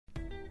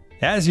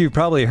As you've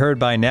probably heard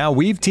by now,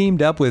 we've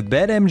teamed up with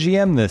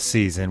BetMGM this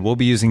season. We'll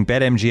be using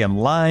BetMGM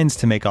lines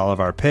to make all of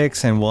our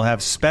picks, and we'll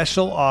have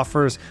special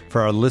offers for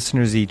our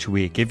listeners each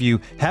week. If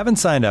you haven't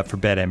signed up for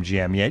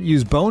BetMGM yet,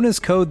 use bonus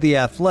code The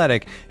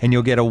Athletic, and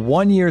you'll get a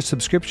 1-year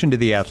subscription to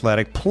The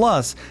Athletic,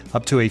 plus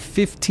up to a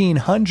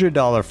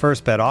 $1,500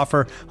 first bet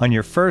offer on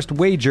your first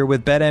wager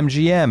with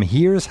BetMGM.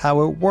 Here's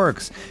how it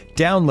works.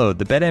 Download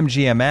the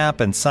BetMGM app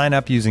and sign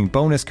up using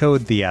bonus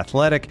code The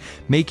Athletic.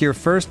 Make your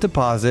first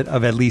deposit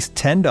of at least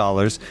 $10.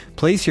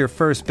 Place your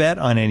first bet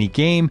on any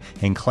game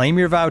and claim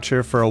your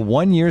voucher for a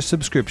 1-year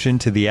subscription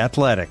to The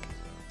Athletic.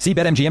 See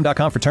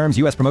BetMGM.com for terms.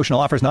 U.S. promotional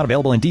offers not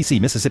available in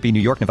D.C., Mississippi, New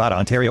York, Nevada,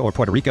 Ontario, or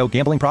Puerto Rico.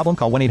 Gambling problem?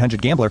 Call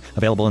 1-800-GAMBLER.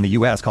 Available in the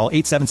U.S. Call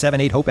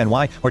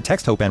 877-8-HOPE-NY or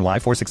text HOPE-NY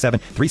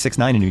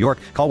 467-369 in New York.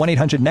 Call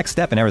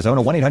 1-800-NEXT-STEP in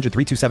Arizona.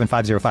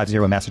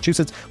 1-800-327-5050 in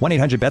Massachusetts.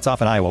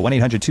 1-800-BETS-OFF in Iowa.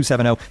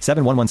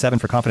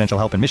 1-800-270-7117 for confidential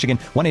help in Michigan.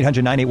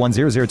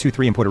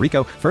 1-800-981-0023 in Puerto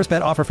Rico. First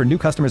bet offer for new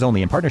customers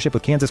only in partnership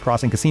with Kansas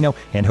Crossing Casino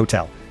and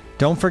Hotel.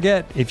 Don't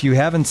forget, if you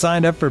haven't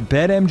signed up for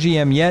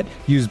BetMGM yet,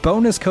 use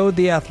bonus code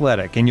The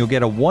Athletic, and you'll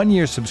get a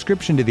 1-year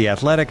subscription to The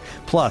Athletic,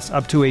 plus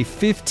up to a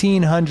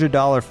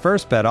 $1,500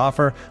 first bet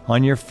offer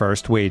on your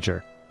first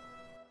wager.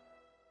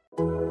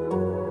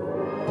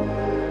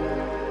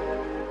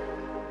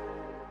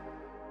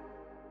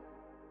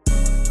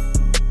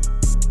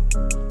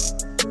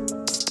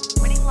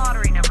 Winning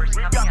lottery numbers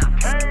coming up.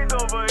 Canes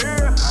over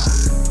here.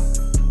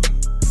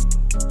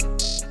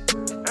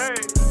 Hey,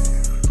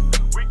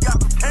 we got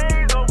the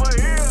Canes over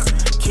here.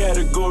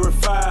 Category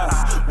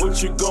 5,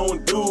 what you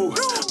gonna do?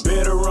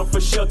 Better run for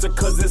shelter,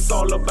 cause it's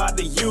all about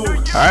the you. All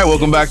right,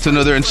 welcome back to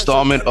another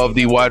installment of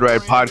the Wide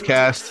Ride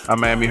Podcast. I'm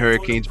Miami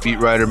Hurricanes beat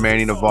writer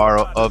Manny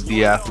Navarro of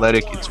The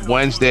Athletic. It's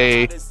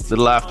Wednesday, a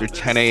little after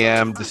 10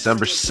 a.m.,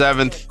 December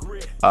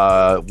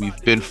 7th.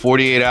 We've been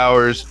 48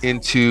 hours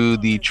into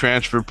the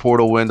transfer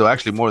portal window,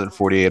 actually more than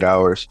 48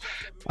 hours.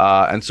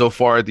 And so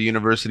far at the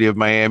University of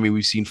Miami,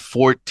 we've seen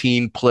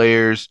 14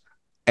 players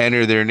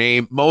enter their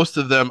name. Most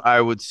of them, I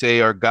would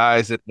say, are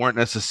guys that weren't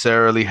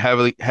necessarily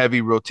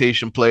heavy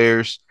rotation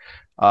players.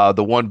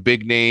 The one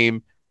big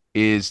name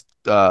is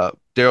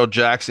Daryl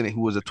Jackson,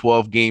 who was a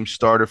 12-game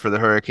starter for the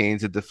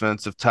Hurricanes, a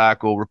defensive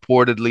tackle,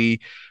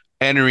 reportedly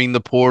entering the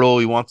portal.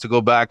 He wants to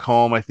go back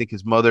home. I think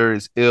his mother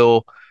is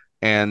ill.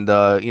 And,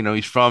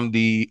 he's from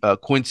the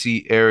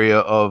Quincy area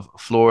of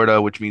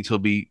Florida, which means he'll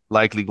be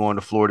likely going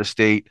to Florida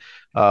State,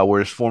 where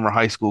his former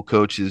high school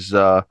coach is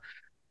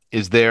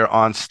there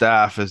on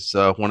staff as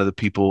one of the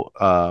people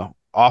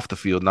off the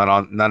field,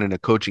 not in a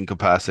coaching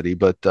capacity.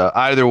 But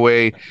either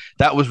way,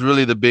 that was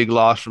really the big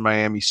loss for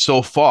Miami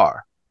so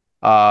far.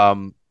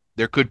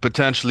 There could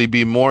potentially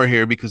be more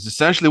here because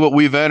essentially what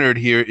we've entered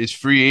here is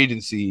free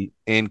agency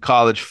in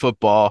college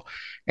football.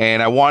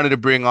 And I wanted to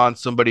bring on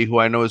somebody who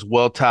I know is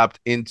well tapped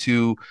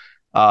into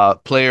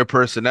player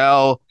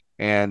personnel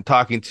and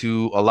talking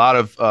to a lot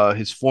of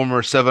his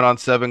former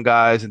 7-on-7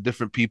 guys and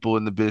different people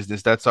in the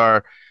business. That's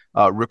our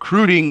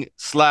recruiting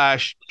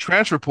 /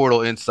 transfer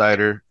portal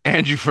insider,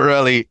 Andrew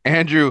Farrelly.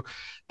 Andrew,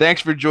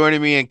 thanks for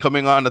joining me and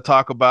coming on to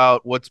talk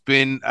about what's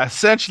been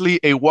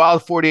essentially a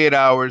wild 48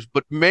 hours,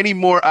 but many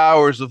more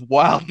hours of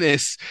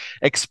wildness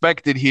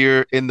expected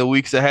here in the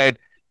weeks ahead.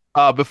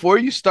 Before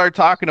you start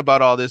talking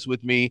about all this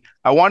with me,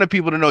 I wanted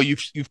people to know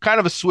you've kind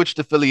of switched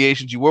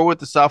affiliations. You were with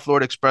the South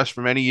Florida Express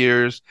for many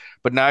years,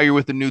 but now you're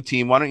with a new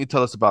team. Why don't you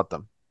tell us about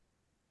them?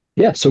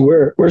 Yeah, so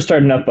we're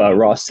starting up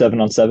Ross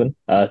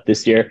 7-on-7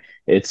 this year.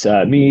 It's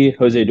me,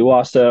 Jose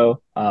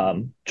Duaso,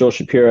 Joel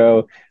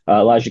Shapiro,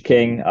 Elijah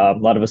King. A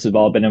lot of us have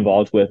all been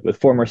involved with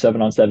former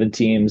 7-on-7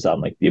 teams,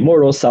 like the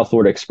Immortals, South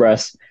Florida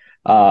Express.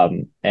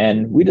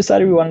 And we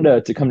decided we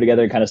wanted to come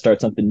together and kind of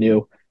start something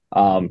new.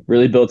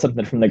 Really build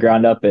something from the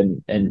ground up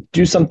and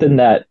do something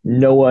that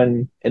no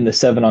one in the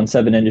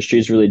 7-on-7 industry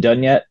has really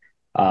done yet.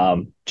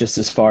 Just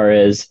as far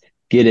as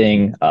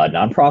getting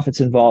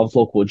nonprofits involved,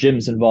 local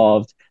gyms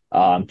involved,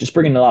 just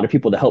bringing a lot of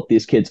people to help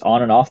these kids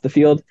on and off the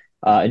field,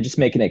 and just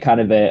making it kind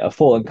of a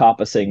full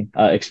encompassing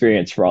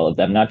experience for all of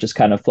them, not just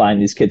kind of flying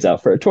these kids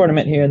out for a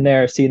tournament here and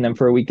there, seeing them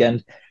for a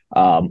weekend.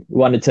 We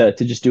wanted to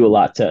just do a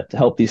lot to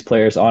help these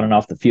players on and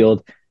off the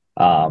field,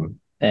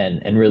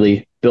 and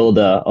really build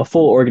a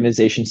full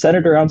organization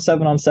centered around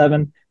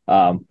 7-on-7,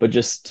 but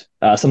just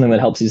something that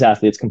helps these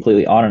athletes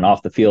completely on and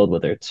off the field,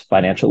 whether it's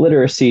financial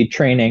literacy,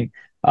 training,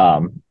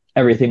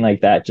 everything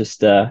like that.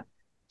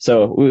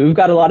 So we've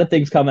got a lot of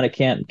things coming. I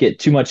can't get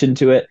too much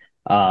into it,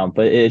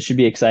 but it should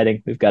be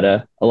exciting. We've got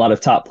a lot of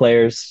top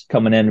players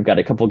coming in. We've got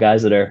a couple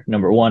guys that are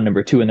number 1,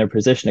 number 2 in their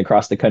position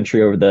across the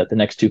country over the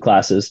next 2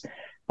 classes.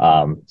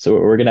 So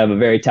we're going to have a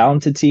very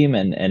talented team,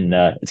 and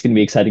it's going to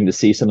be exciting to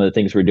see some of the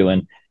things we're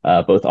doing,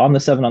 both on the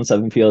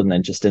 7-on-7 field and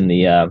then just in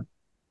the,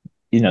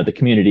 the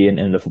community and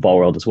in the football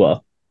world as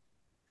well.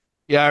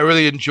 Yeah, I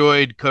really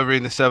enjoyed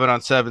covering the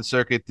 7-on-7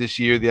 circuit this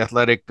year. The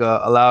Athletic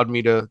allowed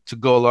me to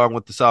go along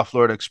with the South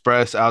Florida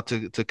Express out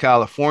to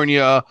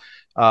California,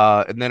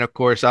 And then, of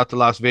course, out to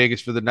Las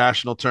Vegas for the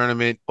national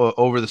tournament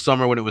over the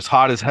summer when it was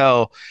hot as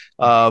hell.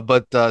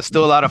 But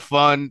still a lot of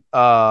fun.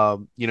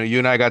 You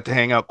and I got to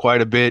hang out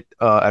quite a bit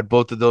at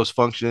both of those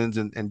functions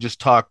and just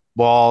talk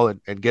ball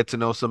and get to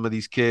know some of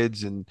these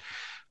kids. And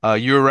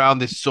you're around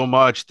this so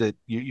much that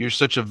you're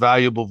such a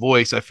valuable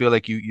voice. I feel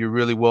like you're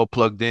really well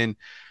plugged in.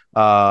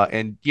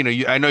 And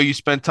I know you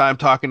spend time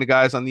talking to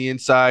guys on the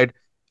inside.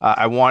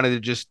 I wanted to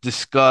just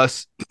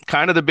discuss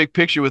kind of the big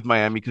picture with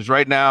Miami because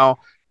right now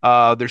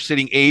they're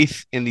sitting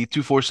 8th in the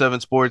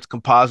 247 Sports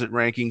composite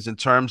rankings in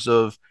terms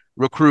of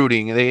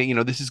recruiting.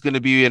 This is going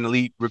to be an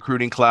elite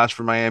recruiting class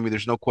for Miami.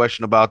 There's no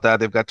question about that.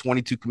 They've got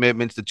 22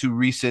 commitments. The 2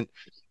 recent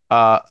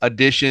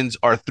additions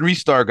are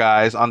 3-star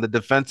guys on the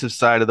defensive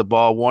side of the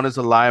ball. One is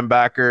a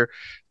linebacker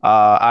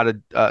out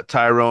of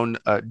Tyrone,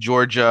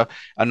 Georgia.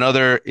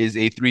 Another is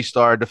a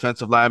 3-star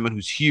defensive lineman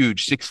who's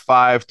huge,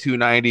 6'5",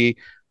 290,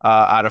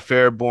 out of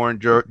Fairborn,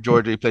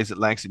 Georgia. He plays at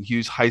Langston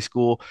Hughes High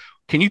School.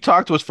 Can you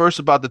talk to us first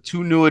about the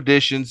 2 new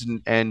additions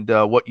and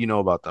what you know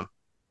about them?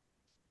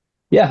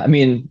 Yeah, I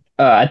mean,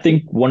 I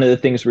think one of the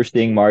things we're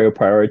seeing Mario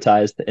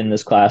prioritize in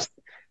this class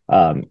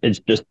is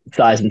just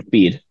size and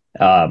speed.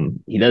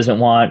 He doesn't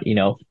want,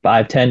 5'10",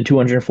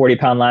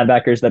 240-pound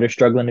linebackers that are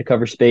struggling to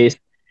cover space.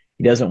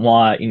 He doesn't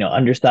want,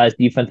 undersized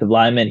defensive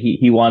linemen.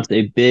 He wants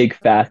a big,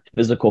 fast,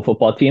 physical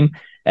football team.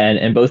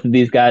 And both of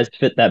these guys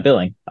fit that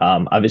billing.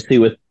 Obviously,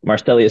 with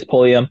Marcellius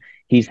Polium,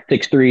 he's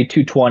 6'3",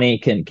 220,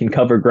 can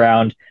cover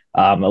ground.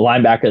 A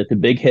linebacker that's a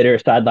big hitter,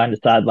 sideline to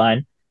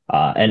sideline,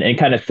 and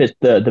kind of fits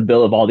the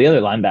bill of all the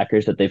other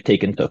linebackers that they've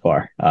taken so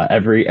far.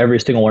 Every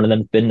single one of them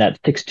has been that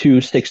 6'2",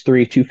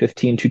 6'3",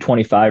 215,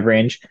 225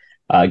 range.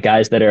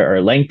 Guys that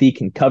are lengthy,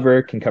 can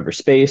cover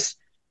space,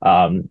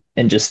 and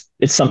just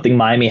it's something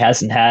Miami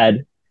hasn't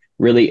had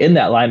really in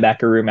that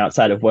linebacker room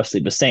outside of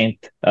Wesley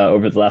Basaint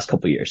over the last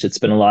couple of years. It's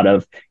been a lot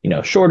of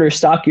shorter,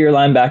 stockier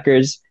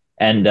linebackers,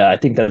 and I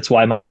think that's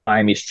why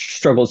Miami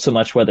struggled so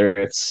much. Whether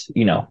it's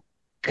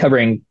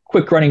covering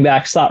quick running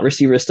back, slot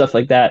receivers, stuff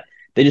like that,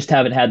 they just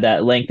haven't had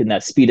that length and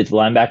that speed at the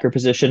linebacker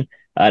position,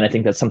 and I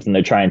think that's something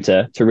they're trying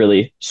to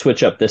really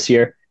switch up this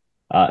year.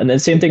 And then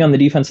same thing on the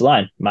defensive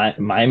line.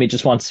 Miami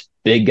just wants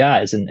big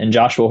guys. And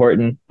Joshua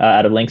Horton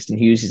out of Langston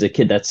Hughes, he's a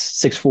kid that's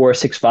 6'4",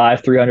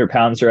 6'5", 300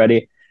 pounds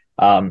already.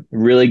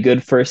 Really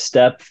good first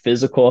step,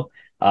 physical,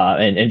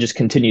 and just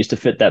continues to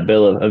fit that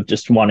bill of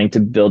just wanting to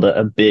build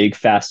a big,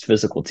 fast,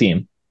 physical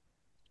team.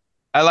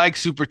 I like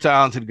super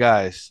talented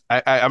guys.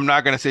 I'm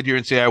not going to sit here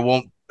and say I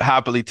won't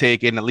happily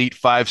take an elite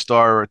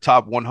 5-star or a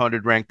top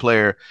 100 ranked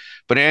player.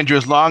 But Andrew,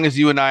 as long as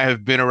you and I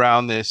have been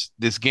around this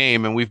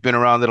game, and we've been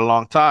around it a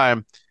long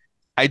time,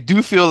 I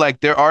do feel like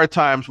there are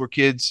times where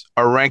kids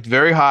are ranked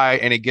very high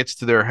and it gets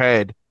to their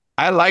head.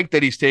 I like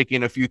that he's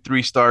taking a few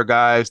 3-star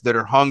guys that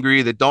are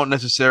hungry, that don't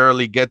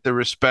necessarily get the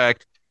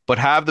respect, but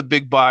have the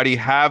big body,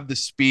 have the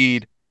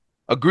speed.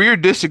 Agree or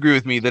disagree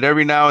with me that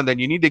every now and then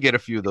you need to get a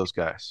few of those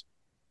guys?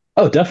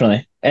 Oh,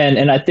 definitely.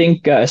 And I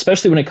think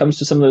especially when it comes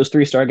to some of those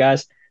 3-star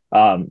guys,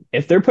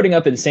 if they're putting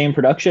up insane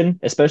production,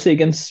 especially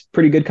against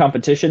pretty good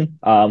competition,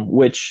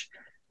 which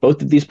both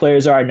of these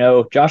players are. I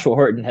know Joshua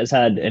Horton has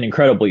had an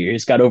incredible year.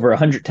 He's got over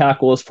 100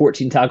 tackles,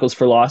 14 tackles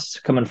for loss,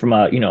 coming from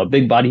a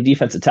big body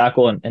defensive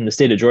tackle in the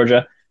state of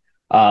Georgia.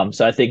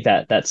 So I think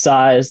that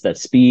size, that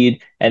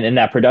speed, and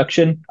that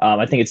production,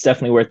 I think it's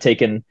definitely worth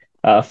taking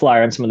a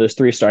flyer on some of those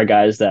 3-star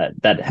guys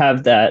that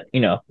have that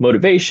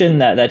motivation,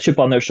 that chip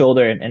on their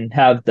shoulder, and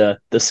have the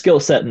skill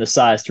set and the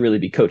size to really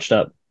be coached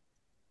up.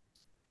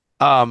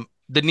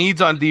 The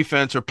needs on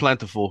defense are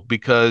plentiful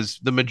because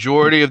the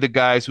majority of the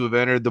guys who have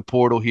entered the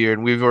portal here,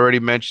 and we've already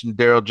mentioned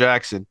Daryl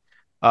Jackson,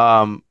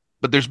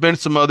 but there's been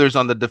some others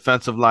on the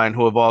defensive line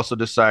who have also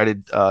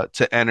decided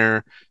to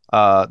enter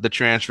the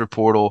transfer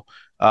portal.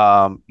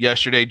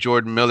 Yesterday,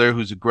 Jordan Miller,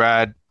 who's a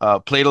grad,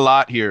 played a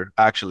lot here,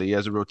 actually,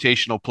 as a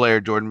rotational player.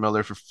 Jordan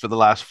Miller for the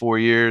last 4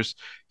 years.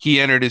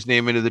 He entered his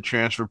name into the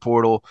transfer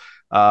portal.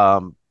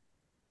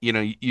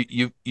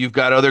 You've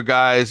got other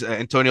guys,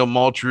 Antonio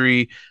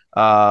Moultrie,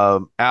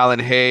 Alan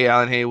Hay.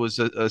 Alan Hay was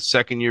a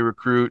second-year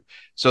recruit.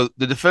 So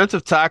the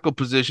defensive tackle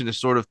position is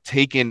sort of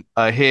taken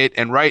a hit.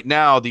 And right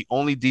now, the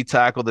only D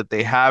tackle that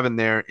they have in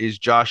there is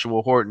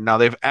Joshua Horton. Now,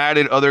 they've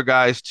added other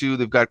guys, too.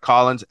 They've got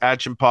Collins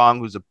Achimpong,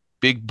 who's a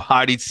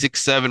big-bodied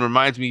 6'7",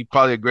 reminds me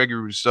probably of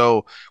Gregory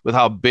Rousseau with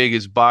how big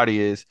his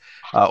body is,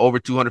 over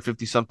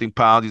 250-something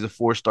pounds. He's a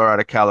 4-star out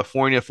of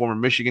California, former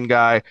Michigan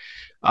guy.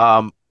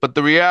 But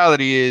the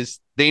reality is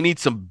they need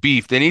some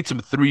beef. They need some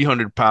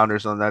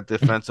 300-pounders on that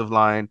defensive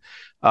line.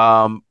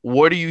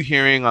 What are you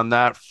hearing on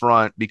that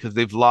front? Because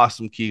they've lost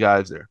some key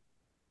guys there.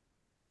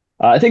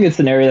 I think it's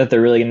an area that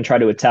they're really going to try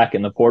to attack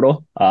in the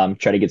portal,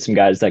 try to get some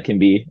guys that can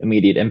be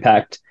immediate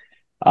impact.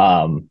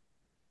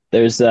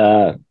 There's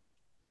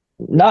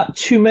not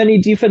too many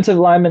defensive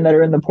linemen that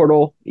are in the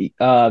portal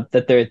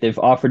that they've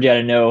offered yet.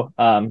 I know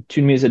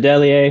Tunmiza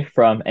Delie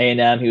from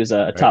A&M. He was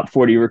a top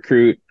 40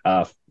 recruit.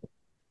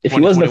 If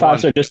he wasn't a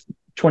 5-star, just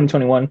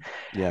 2021.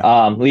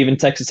 Yeah. Leaving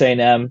Texas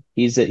A&M.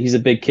 He's a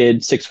big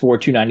kid,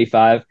 6'4",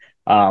 295.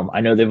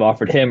 I know they've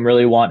offered him,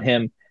 really want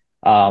him.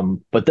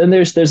 But then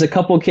there's a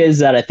couple kids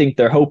that I think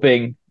they're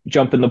hoping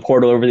jump in the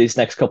portal over these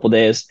next couple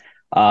days.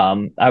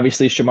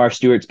 Obviously, Shamar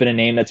Stewart's been a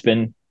name that's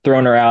been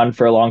thrown around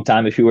for a long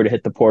time. If he were to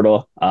hit the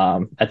portal,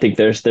 I think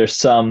there's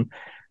some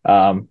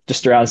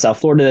just around South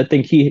Florida that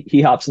think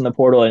he hops in the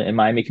portal, and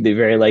Miami could be a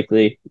very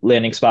likely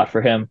landing spot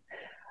for him.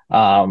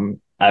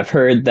 I've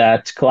heard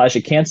that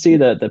Kalijah Cansey,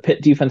 the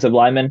Pitt defensive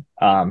lineman,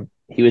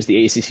 he was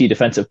the ACC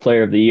Defensive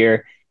Player of the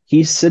Year.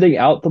 He's sitting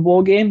out the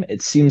bowl game.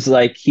 It seems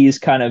like he's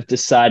kind of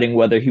deciding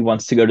whether he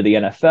wants to go to the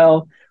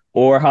NFL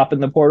or hop in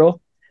the portal.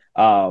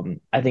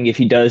 I think if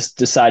he does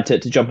decide to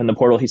jump in the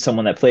portal, he's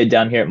someone that played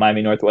down here at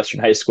Miami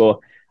Northwestern High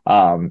School.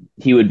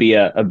 He would be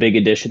a big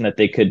addition that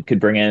they could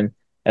bring in.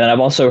 And then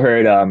I've also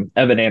heard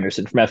Evan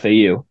Anderson from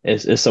FAU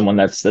is someone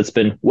that's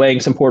been weighing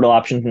some portal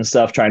options and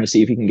stuff, trying to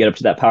see if he can get up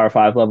to that Power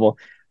 5 level.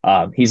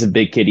 He's a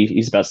big kid.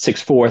 He's about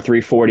 6'4",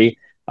 340.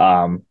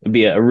 Would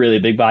be a really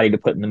big body to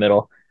put in the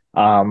middle.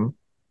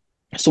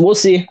 So we'll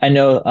see. I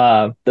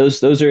know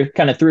those are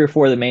kind of 3 or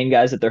 4 of the main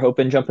guys that they're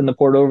hoping jump in the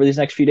portal over these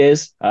next few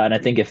days. And I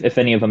think if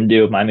any of them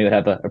do, Miami would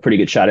have a pretty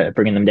good shot at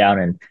bringing them down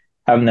and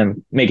having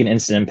them make an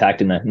instant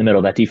impact in the middle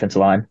of that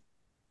defensive line.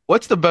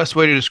 What's the best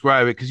way to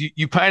describe it? Because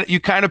you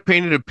kind of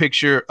painted a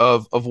picture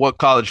of what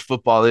college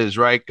football is,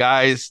 right?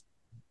 Guys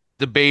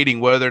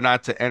debating whether or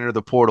not to enter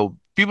the portal.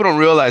 People don't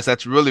realize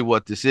that's really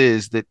what this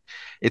is, that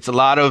it's a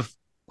lot of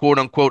quote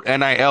unquote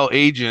NIL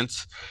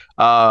agents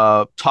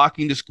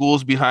talking to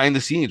schools behind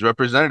the scenes,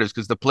 representatives,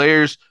 because the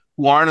players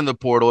who aren't in the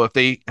portal, if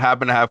they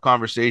happen to have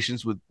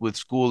conversations with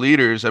school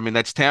leaders, I mean,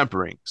 that's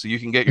tampering. So you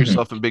can get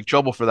yourself in big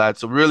trouble for that.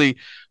 So really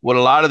what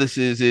a lot of this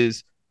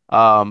is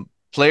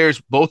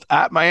players both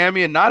at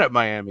Miami and not at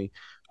Miami,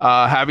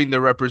 having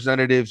their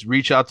representatives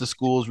reach out to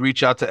schools,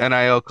 reach out to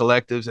NIL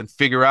collectives, and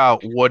figure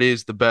out what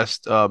is the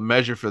best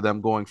measure for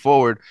them going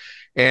forward.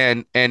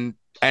 And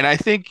I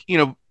think,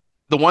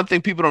 the one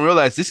thing people don't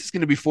realize, this is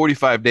going to be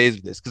 45 days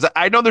of this, because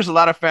I know there's a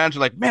lot of fans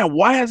who are like, man,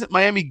 why hasn't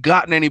Miami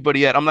gotten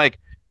anybody yet? I'm like,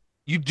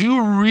 you do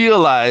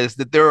realize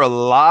that there are a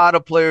lot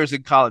of players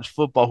in college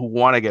football who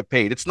want to get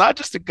paid. It's not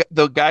just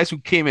the guys who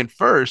came in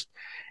first.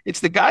 It's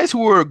the guys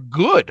who are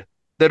good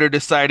that are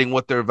deciding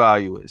what their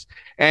value is.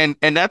 And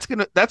that's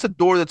a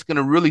door that's going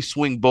to really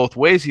swing both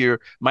ways here.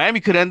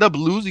 Miami could end up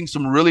losing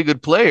some really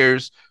good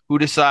players who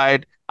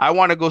decide, I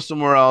want to go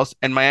somewhere else,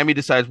 and Miami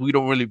decides we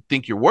don't really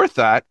think you're worth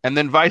that, and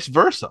then vice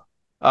versa.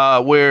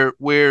 Where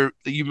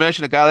you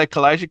mentioned a guy like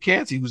Kalijah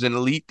Cansey, who's an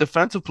elite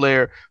defensive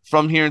player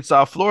from here in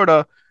South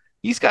Florida.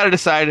 He's got to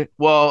decide,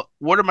 well,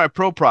 what are my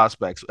pro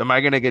prospects? Am I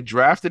going to get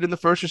drafted in the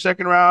first or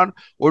second round,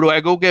 or do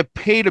I go get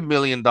paid $1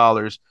 million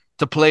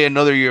to play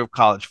another year of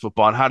college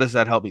football? And how does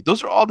that help me?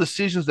 Those are all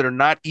decisions that are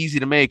not easy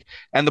to make,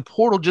 and the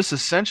portal just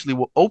essentially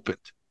will open.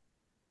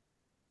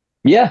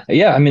 Yeah.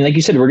 I mean, like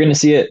you said, we're going to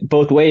see it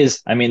both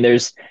ways. I mean,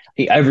 there's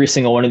every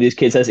single one of these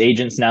kids has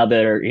agents now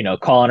that are,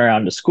 calling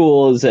around to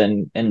schools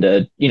and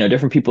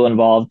different people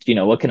involved.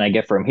 What can I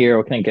get from here?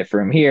 What can I get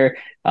from here?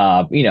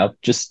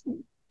 Just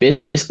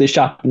basically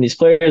shopping these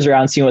players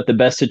around, seeing what the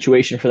best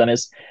situation for them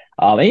is.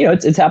 And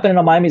it's happening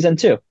on Miami's end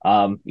too.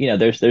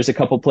 There's a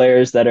couple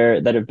players that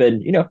have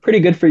been, pretty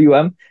good for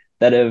UM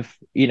that have,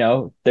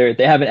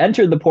 they haven't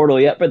entered the portal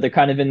yet, but they're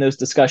kind of in those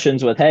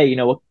discussions with, hey,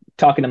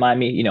 talking to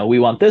Miami, we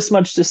want this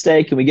much to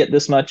stay. Can we get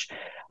this much?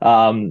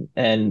 And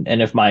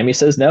if Miami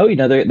says no,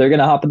 they're going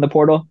to hop in the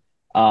portal.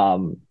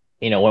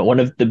 One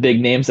of the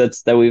big names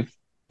that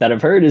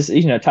I've heard is,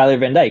 Tyler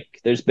Van Dyke.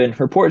 There's been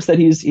reports that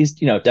he's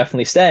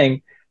definitely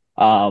staying.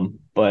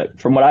 But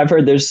from what I've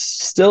heard, there's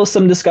still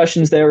some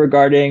discussions there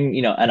regarding,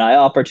 NIL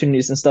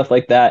opportunities and stuff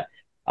like that.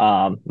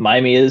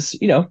 Miami is,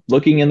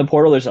 looking in the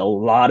portal. There's a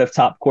lot of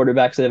top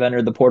quarterbacks that have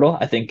entered the portal.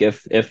 I think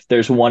if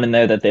there's one in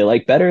there that they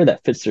like better,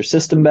 that fits their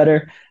system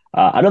better,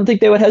 I don't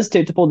think they would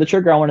hesitate to pull the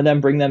trigger on one of them,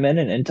 bring them in,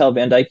 and tell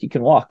Van Dyke he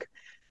can walk.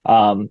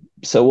 So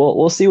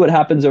we'll see what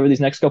happens over these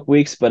next couple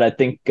weeks. But I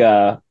think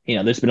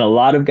there's been a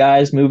lot of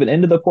guys moving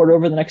into the portal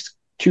over the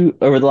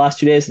last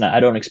 2 days, and I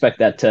don't expect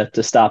that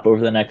to stop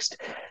over the next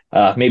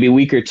maybe a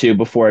week or two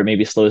before it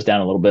maybe slows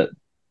down a little bit.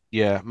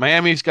 Yeah,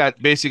 Miami's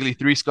got basically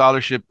 3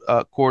 scholarship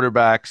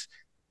quarterbacks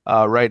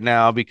right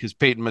now because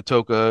Peyton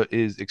Matoka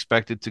is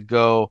expected to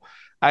go.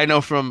 I know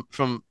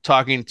from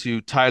talking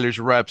to Tyler's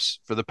reps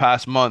for the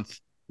past month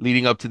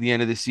leading up to the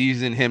end of the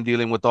season, him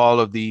dealing with all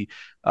of the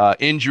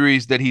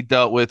injuries that he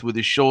dealt with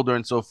his shoulder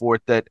and so forth,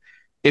 that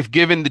if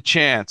given the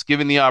chance,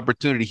 given the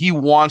opportunity, he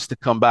wants to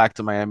come back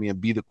to Miami and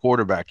be the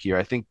quarterback here.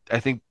 I think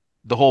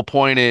the whole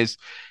point is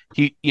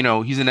he's an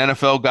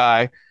NFL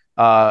guy.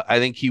 I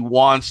think he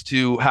wants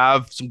to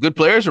have some good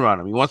players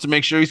around him. He wants to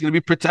make sure he's going to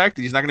be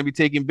protected. He's not going to be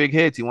taking big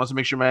hits. He wants to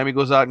make sure Miami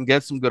goes out and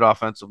gets some good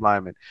offensive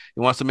linemen.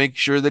 He wants to make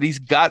sure that he's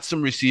got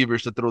some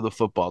receivers to throw the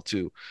football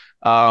to.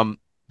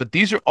 But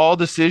these are all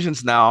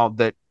decisions now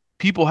that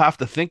people have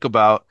to think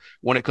about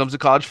when it comes to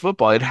college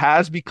football. It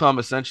has become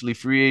essentially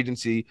free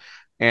agency,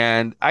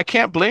 and I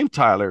can't blame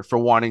Tyler for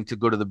wanting to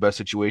go to the best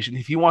situation.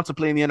 If he wants to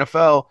play in the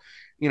NFL,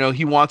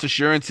 he wants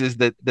assurances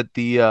that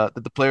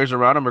the players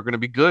around him are going to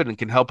be good and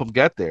can help him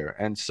get there.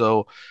 And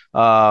so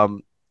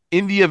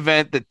in the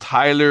event that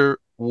Tyler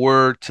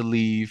were to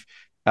leave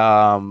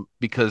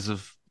because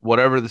of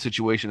whatever the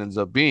situation ends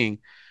up being,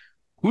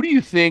 who do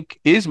you think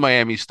is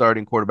Miami's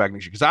starting quarterback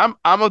next year? Because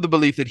I'm of the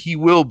belief that he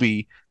will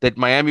be, that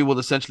Miami will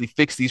essentially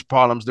fix these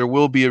problems. There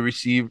will be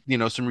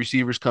some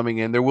receivers coming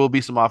in. There will be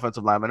some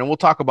offensive linemen, and we'll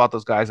talk about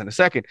those guys in a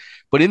second.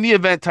 But in the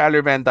event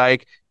Tyler Van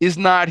Dyke is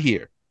not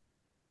here,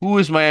 who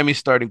is Miami's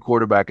starting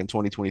quarterback in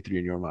 2023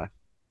 in your mind?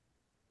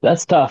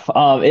 That's tough.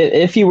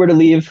 If he were to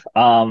leave,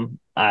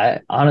 I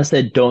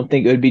honestly don't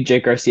think it would be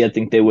Jake Garcia. I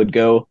think they would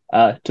go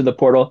to the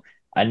portal.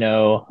 I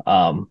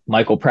know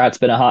Michael Pratt's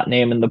been a hot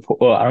name in the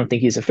well, I don't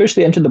think he's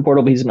officially entered the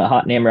portal, but he's been a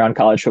hot name around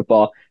college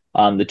football.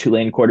 The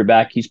Tulane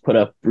quarterback, he's put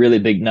up really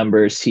big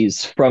numbers.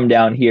 He's from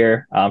down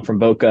here, from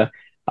Boca.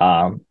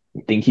 I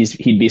think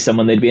he'd be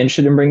someone they'd be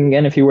interested in bringing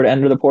in if he were to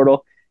enter the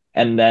portal.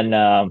 And then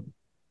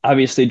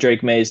obviously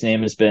Drake May's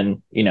name has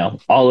been,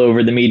 all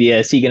over the media.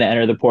 Is he going to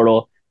enter the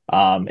portal?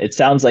 It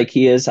sounds like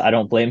he is. I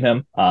don't blame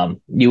him.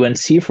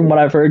 UNC, from what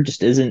I've heard,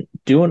 just isn't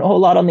doing a whole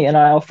lot on the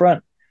NIL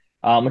front,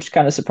 which is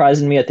kind of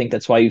surprising me. I think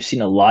that's why you've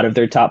seen a lot of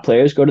their top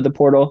players go to the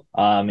portal.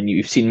 And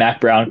you've seen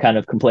Mac Brown kind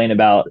of complain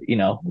about,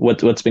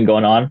 what's been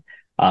going on,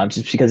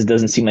 just because it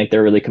doesn't seem like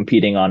they're really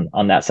competing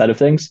on that side of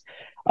things.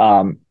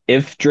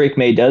 If Drake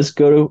May does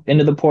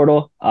into the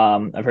portal,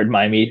 I've heard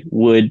Miami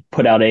would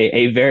put out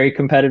a very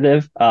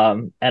competitive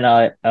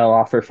NIL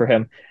offer for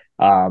him.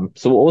 So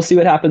we'll see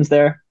what happens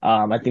there.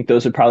 I think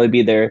those would probably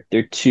be their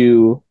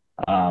two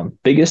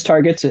biggest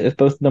targets if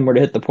both of them were to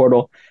hit the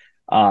portal.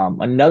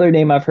 Another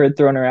name I've heard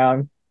thrown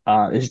around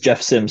is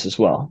Jeff Sims as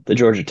well, the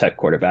Georgia Tech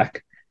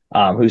quarterback,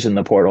 who's in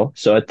the portal.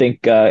 So I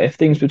think if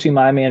things between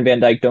Miami and Van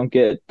Dyke don't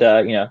get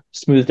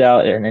smoothed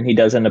out, and then he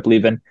does end up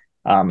leaving,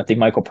 I think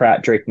Michael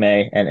Pratt, Drake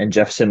May, and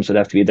Jeff Sims would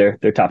have to be their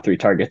top three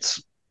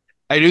targets.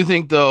 I do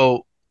think,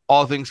 though,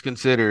 all things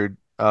considered,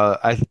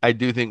 I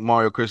do think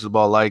Mario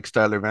Cristobal likes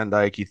Tyler Van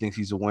Dyke. He thinks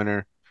he's a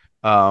winner.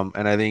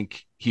 And I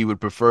think he would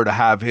prefer to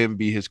have him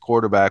be his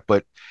quarterback.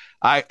 But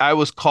I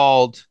was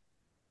called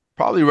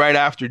probably right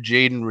after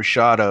Jaden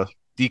Rashada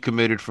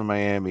decommitted from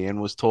Miami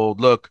and was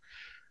told, look,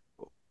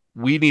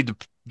 we need to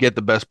get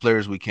the best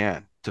players we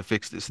can to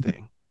fix this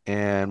thing.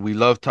 And we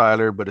love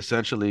Tyler, but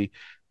essentially,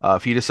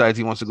 if he decides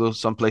he wants to go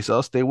someplace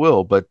else, they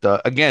will. But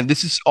again,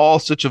 this is all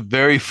such a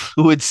very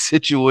fluid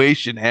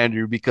situation,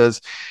 Andrew,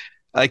 because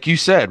like you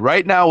said,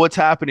 right now what's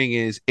happening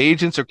is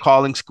agents are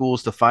calling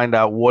schools to find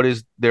out what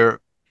is their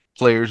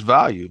players'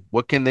 value.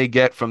 What can they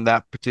get from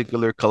that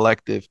particular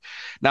collective?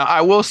 Now,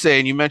 I will say,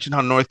 and you mentioned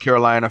how North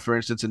Carolina, for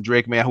instance, and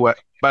Drake May,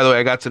 by the way,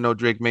 I got to know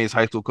Drake May's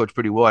high school coach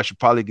pretty well. I should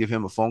probably give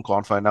him a phone call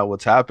and find out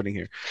what's happening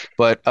here.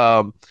 But,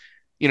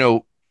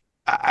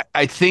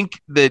 I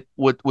think that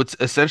what's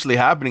essentially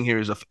happening here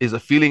is a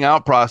feeling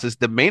out process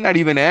that may not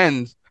even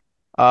end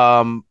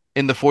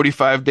in the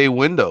 45-day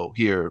window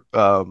here.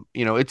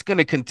 It's going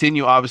to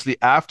continue obviously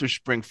after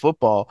spring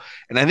football.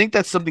 And I think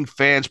that's something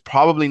fans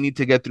probably need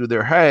to get through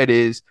their head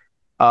is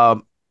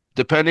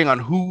depending on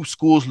who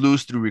schools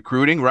lose through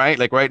recruiting, right?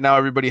 Like right now,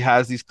 everybody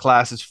has these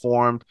classes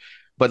formed,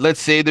 but let's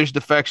say there's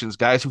defections,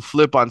 guys who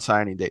flip on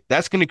signing day.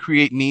 That's going to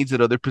create needs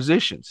at other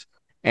positions.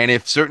 And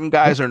if certain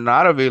guys are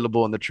not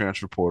available in the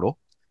transfer portal,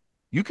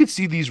 you could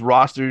see these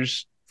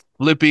rosters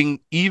flipping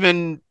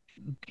even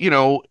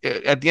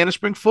at the end of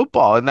spring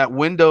football in that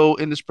window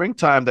in the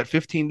springtime, that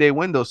 15-day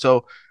window.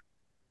 So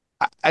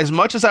as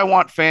much as I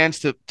want fans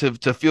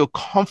to feel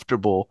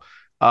comfortable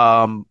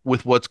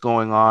with what's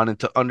going on and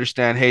to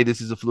understand, hey, this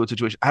is a fluid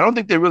situation, I don't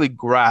think they really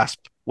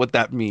grasp what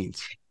that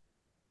means.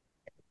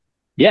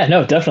 Yeah,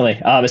 no,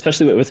 definitely.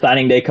 Especially with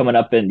signing day coming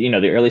up and,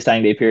 the early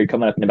signing day period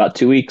coming up in about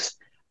 2 weeks.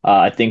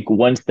 I think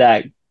once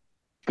that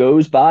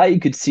goes by,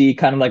 you could see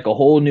kind of like a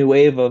whole new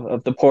wave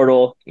of the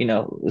portal,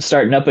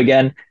 starting up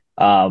again.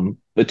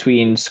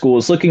 Between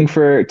schools looking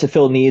to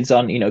fill needs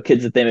on,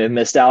 kids that they may have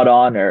missed out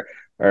on or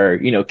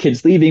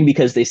kids leaving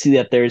because they see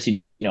that there's,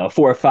 a 4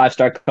 or 5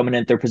 star coming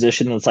in at their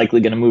position that's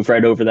likely going to move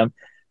right over them.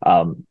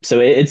 So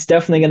it's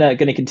definitely going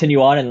to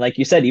continue on. And like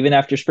you said, even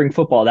after spring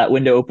football, that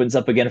window opens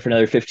up again for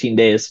another 15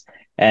 days.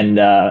 And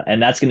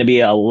that's going to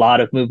be a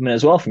lot of movement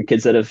as well from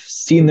kids that have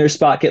seen their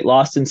spot get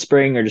lost in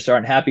spring or just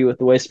aren't happy with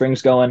the way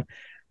spring's going.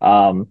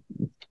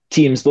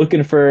 Teams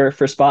looking for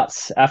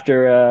spots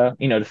after,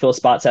 to fill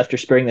spots after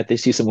spring that they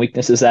see some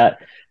weaknesses at.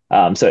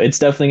 So it's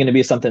definitely going to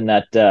be something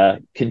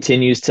that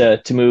continues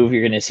to move.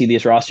 You're going to see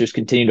these rosters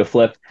continue to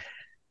flip.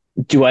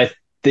 Do I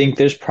think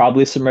there's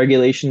probably some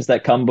regulations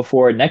that come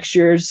before next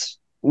year's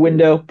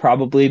window?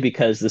 Probably,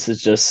 because this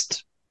is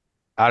just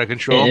out of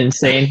control,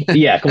 insane.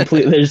 Yeah,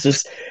 completely. There's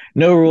just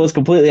no rules,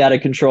 completely out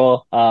of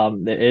control.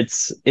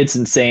 It's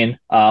insane.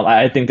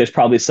 I think there's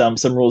probably some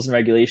rules and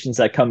regulations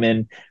that come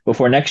in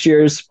before next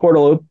year's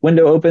portal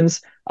window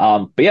opens.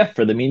 But yeah,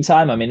 for the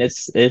meantime, I mean,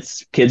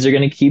 it's kids are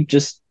going to keep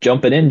just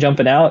jumping in,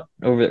 jumping out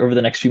over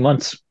the next few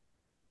months.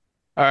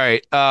 All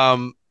right.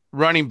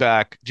 Running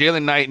back,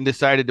 Jalen Knighton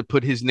decided to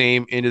put his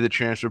name into the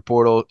transfer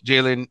portal.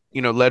 Jalen,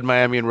 led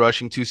Miami in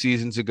rushing 2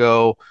 seasons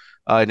ago.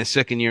 In his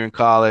second year in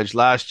college.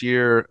 Last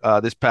year,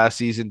 this past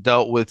season,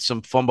 dealt with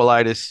some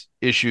fumbleitis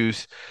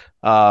issues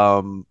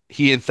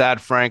He and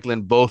Thad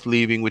Franklin both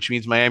leaving, which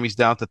means Miami's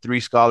down to 3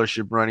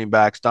 scholarship running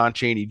backs. Don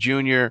Chaney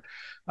Jr.,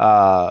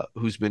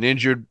 who's been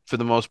injured for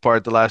the most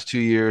part the last 2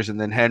 years,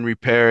 and then Henry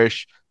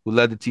Parrish, who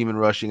led the team in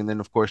rushing, and then,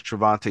 of course,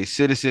 Trevante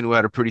Citizen, who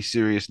had a pretty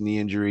serious knee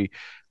injury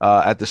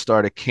at the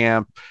start of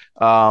camp.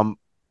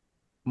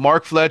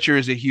 Mark Fletcher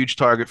is a huge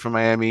target for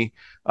Miami,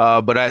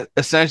 but I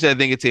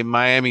think it's a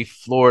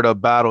Miami-Florida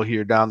battle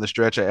here down the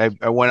stretch.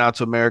 I went out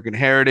to American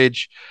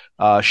Heritage,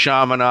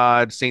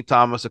 Chaminade, St.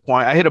 Thomas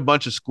Aquinas. I hit a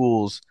bunch of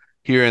schools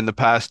here in the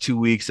past 2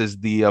 weeks as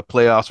the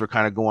playoffs were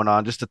kind of going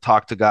on, just to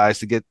talk to guys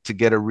to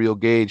get a real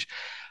gauge.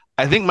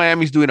 I think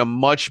Miami's doing a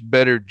much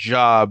better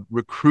job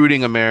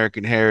recruiting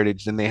American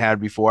Heritage than they had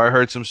before. I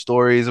heard some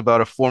stories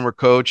about a former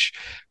coach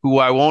who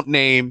I won't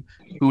name,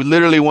 who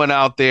literally went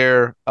out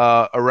there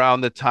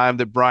around the time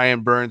that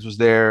Brian Burns was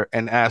there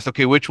and asked,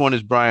 okay, which one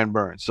is Brian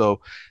Burns?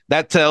 So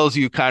that tells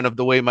you kind of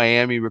the way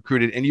Miami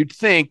recruited. And you'd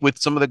think with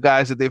some of the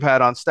guys that they've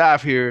had on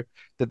staff here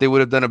that they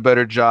would have done a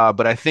better job.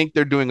 But I think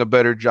they're doing a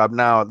better job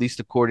now, at least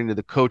according to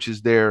the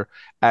coaches there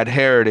at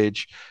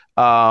Heritage.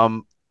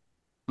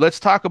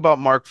 Let's talk about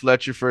Mark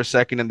Fletcher for a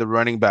second in the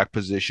running back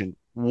position.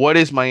 What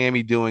is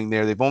Miami doing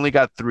there? They've only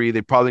got 3.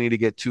 They probably need to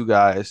get 2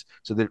 guys,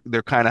 so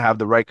they're kind of have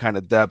the right kind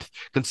of depth,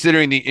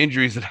 considering the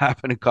injuries that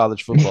happen in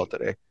college football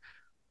today.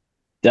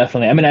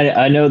 Definitely. I mean,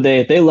 I know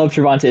they love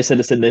Trevante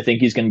Citizen. They think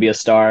he's going to be a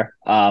star.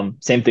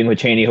 Same thing with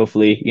Chaney.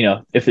 Hopefully,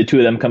 if the two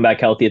of them come back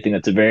healthy, I think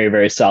that's a very,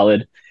 very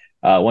solid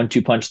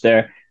 1-2 punch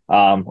there,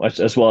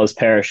 as well as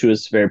Parrish, who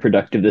was very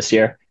productive this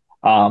year.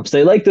 So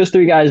they like those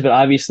 3 guys, but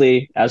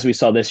obviously, as we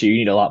saw this year, you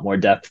need a lot more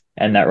depth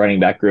in that running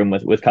back room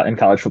in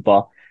college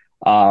football.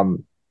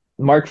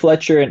 Mark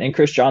Fletcher and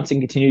Chris Johnson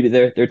continue to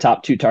be their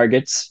top 2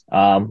 targets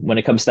when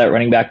it comes to that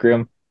running back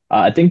room.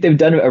 I think they've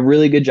done a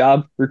really good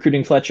job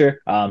recruiting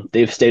Fletcher.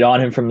 They've stayed on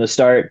him from the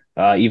start.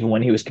 Even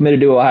when he was committed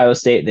to Ohio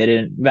State, they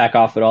didn't back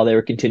off at all. They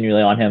were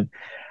continually on him.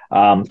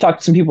 Talked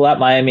to some people at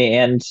Miami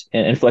and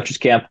in Fletcher's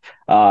camp.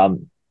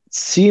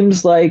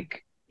 Seems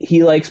like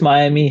he likes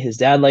Miami. His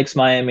dad likes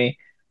Miami.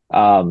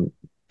 The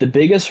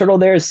biggest hurdle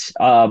there is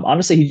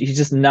honestly he's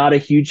just not a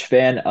huge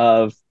fan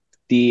of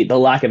the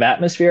lack of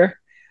atmosphere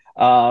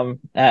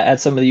at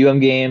some of the UM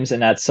games,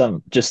 and at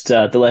some just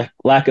the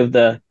lack of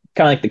the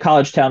kind of like the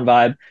college town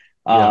vibe.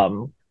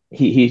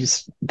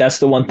 He's that's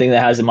the one thing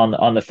that has him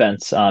on the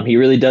fence. He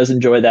really does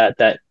enjoy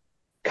that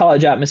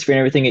college atmosphere and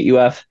everything at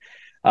UF,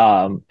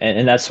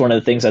 and that's one of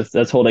the things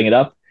that's holding it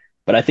up.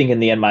 But I think in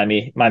the end,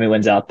 Miami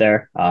wins out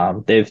there.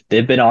 They've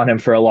been on him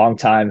for a long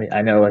time.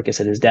 I know, like I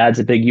said, his dad's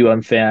a big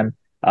UM fan.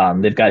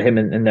 They've got him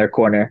in their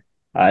corner.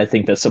 I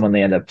think that's someone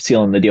they end up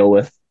sealing the deal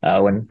with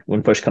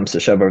when push comes to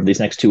shove over these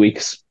next 2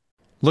 weeks.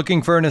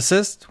 Looking for an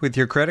assist with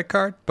your credit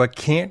card, but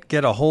can't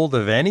get a hold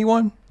of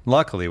anyone?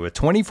 Luckily, with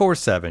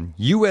 24/7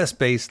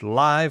 U.S.-based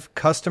live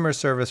customer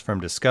service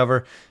from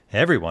Discover,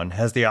 everyone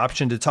has the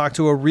option to talk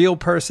to a real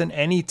person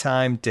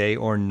anytime, day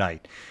or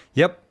night.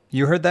 Yep,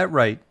 you heard that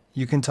right.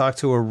 You can talk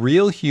to a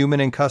real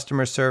human in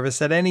customer service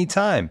at any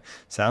time.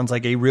 Sounds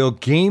like a real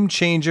game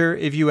changer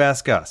if you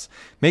ask us.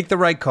 Make the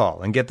right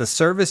call and get the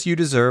service you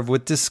deserve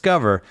with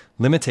Discover.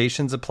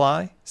 Limitations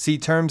apply. See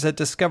terms at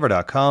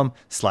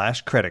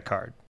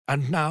discover.com/creditcard.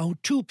 And now,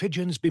 2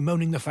 pigeons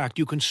bemoaning the fact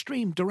you can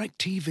stream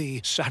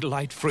DirecTV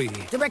satellite-free.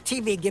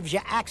 DirecTV gives you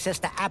access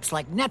to apps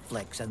like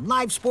Netflix and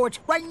live sports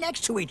right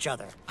next to each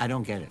other. I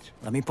don't get it.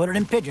 Let me put it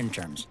in pigeon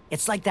terms.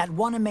 It's like that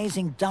one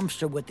amazing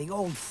dumpster with the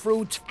old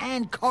fruits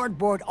and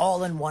cardboard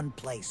all in one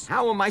place.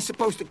 How am I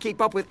supposed to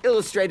keep up with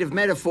illustrative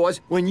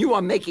metaphors when you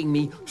are making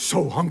me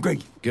so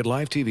hungry? Get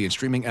live TV and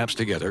streaming apps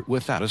together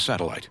without a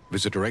satellite.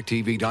 Visit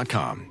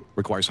DirecTV.com.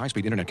 Requires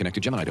high-speed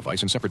internet-connected Gemini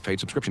device and separate paid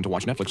subscription to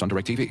watch Netflix on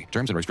DirecTV.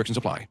 Terms and restrictions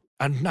apply.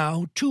 And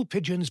now, 2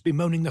 pigeons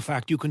bemoaning the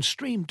fact you can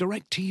stream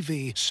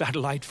DirecTV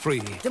satellite-free.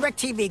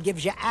 DirecTV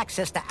gives you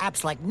access to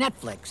apps like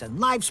Netflix and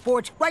live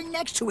sports right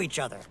next to each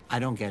other. I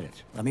don't get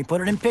it. Let me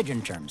put it in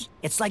pigeon terms.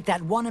 It's like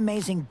that one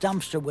amazing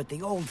dumpster with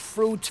the old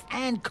fruits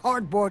and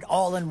cardboard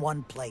all in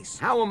one place.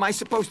 How am I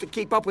supposed to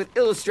keep up with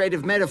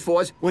illustrative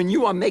metaphors when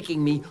you are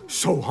making me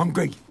so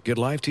hungry? Get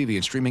live TV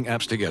and streaming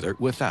apps together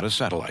without a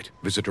satellite.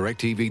 Visit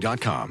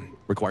DirecTV.com.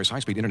 Requires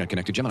high-speed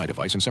internet-connected Gemini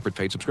device and separate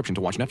paid subscription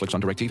to watch Netflix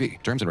on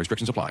DirecTV. Terms and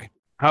restrictions apply.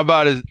 How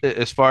about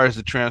as far as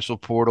the transfer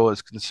portal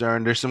is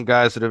concerned? There's some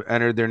guys that have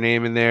entered their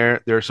name in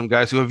there. There are some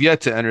guys who have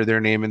yet to enter their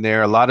name in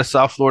there. A lot of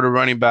South Florida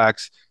running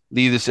backs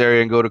leave this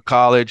area and go to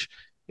college.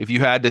 If you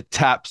had to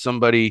tap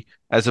somebody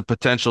as a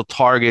potential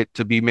target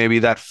to be maybe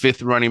that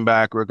 5th running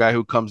back or a guy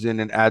who comes in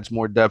and adds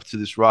more depth to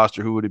this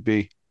roster, who would it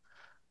be?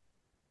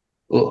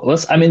 Well,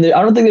 I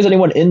don't think there's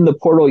anyone in the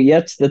portal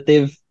yet that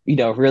they've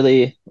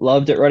really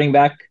loved at running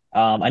back.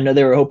 I know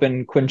they were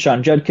hoping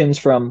Quinshon Judkins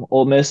from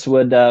Ole Miss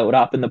would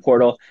hop in the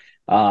portal.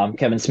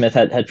 Kevin Smith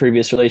had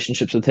previous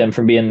relationships with him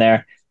from being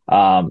there.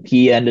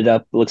 He ended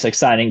up, looks like,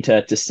 signing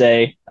to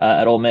stay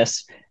at Ole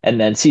Miss. And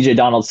then CJ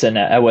Donaldson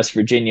at West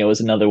Virginia was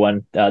another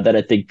one that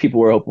I think people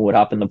were hoping would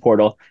hop in the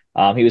portal.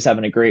 He was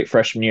having a great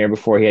freshman year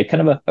before he had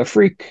kind of a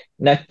freak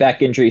neck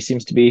back injury.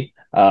 Seems to be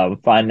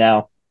fine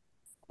now.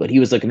 but he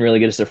was looking really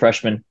good as a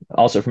freshman,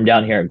 also from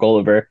down here at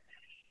Gulliver.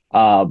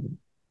 Um,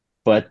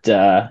 but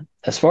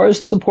as far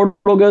as the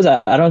portal goes,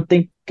 I don't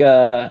think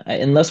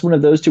unless one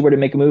of those two were to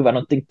make a move, I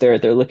don't think they're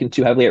looking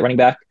too heavily at running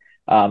back.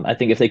 I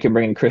think if they can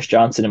bring in Chris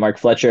Johnson and Mark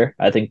Fletcher,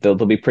 I think they'll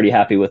be pretty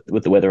happy with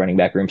the way the running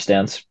back room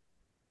stands.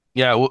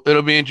 Yeah, well,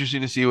 it'll be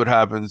interesting to see what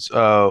happens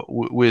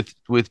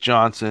with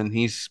Johnson.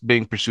 He's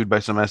being pursued by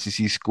some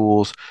SEC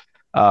schools.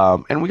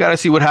 And we got to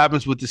see what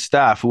happens with the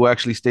staff, who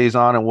actually stays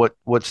on, and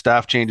what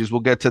staff changes.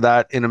 We'll get to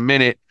that in a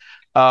minute.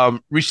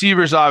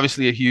 Receivers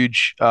obviously a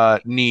huge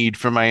need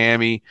for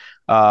Miami.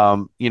 You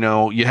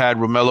had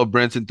Romello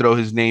Brinson throw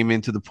his name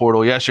into the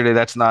portal yesterday.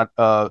 That's not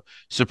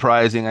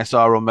surprising. I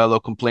saw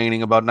Romello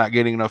complaining about not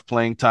getting enough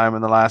playing time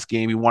in the last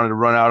game. He wanted to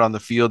run out on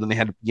the field, and they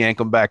had to yank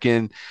him back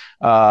in.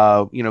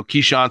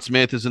 Keyshawn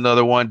Smith is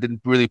another one.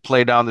 Didn't really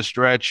play down the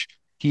stretch.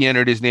 He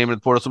entered his name in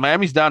the portal. So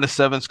Miami's down to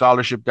 7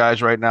 scholarship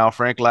guys right now: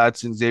 Frank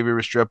Ladson, Xavier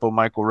Restrepo,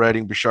 Michael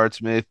Redding, Bashard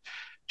Smith,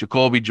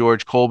 Jacoby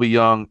George, Colby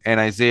Young, and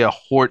Isaiah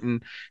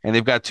Horton. And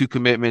they've got 2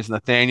 commitments: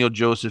 Nathaniel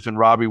Joseph and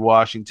Robbie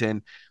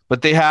Washington.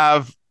 But they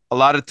have a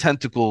lot of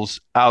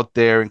tentacles out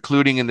there,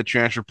 including in the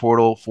transfer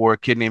portal for a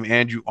kid named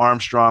Andrew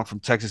Armstrong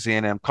from Texas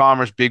A&M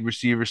Commerce, big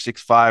receiver,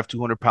 6'5",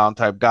 200-pound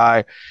type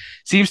guy.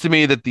 Seems to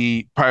me that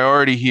the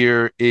priority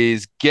here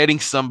is getting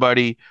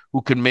somebody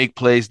who can make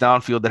plays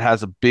downfield that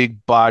has a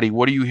big body.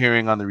 What are you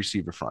hearing on the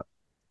receiver front?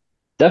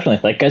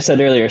 Definitely. Like I said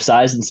earlier,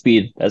 size and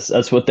speed.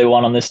 That's what they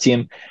want on this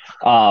team.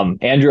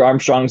 Andrew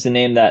Armstrong's the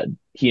name that,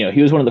 he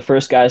was one of the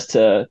first guys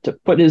to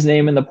put his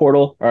name in the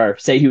portal, or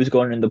say he was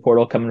going in the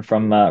portal, coming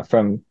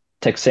from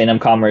Texas A&M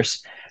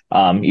Commerce,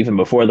 even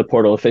before the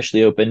portal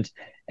officially opened.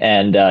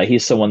 And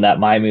he's someone that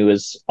Miami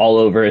was all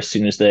over as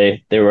soon as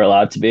they were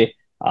allowed to be.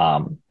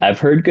 I've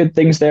heard good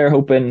things there,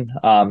 hoping,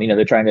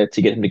 they're trying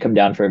to get him to come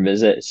down for a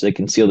visit so they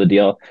can seal the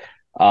deal.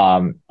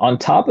 On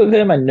top of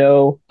him, I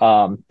know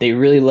they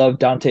really love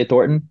Dante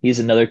Thornton. He's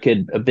another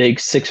kid, a big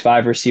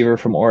 6'5" receiver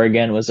from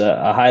Oregon, was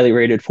a highly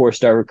rated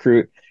 4-star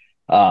recruit.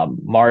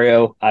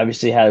 Mario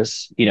obviously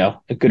has,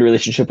 a good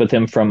relationship with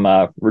him from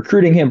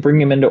recruiting him,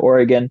 bringing him into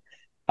Oregon.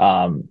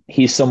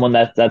 He's someone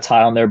that's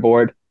high on their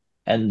board.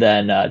 And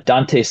then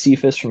Dante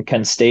Cephas from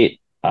Kent State.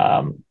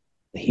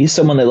 He's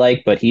someone they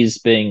like, but he's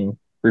being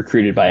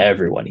recruited by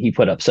everyone. He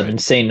put up some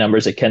insane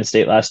numbers at Kent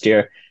State last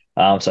year.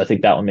 So I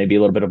think that one may be a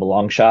little bit of a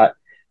long shot.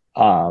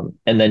 And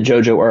then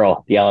JoJo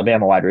Earl, the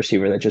Alabama wide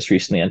receiver that just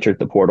recently entered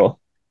the portal.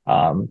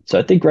 So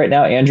I think right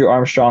now, Andrew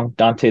Armstrong,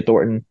 Dante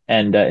Thornton,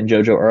 and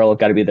JoJo Earl have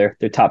got to be their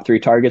top 3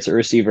 targets at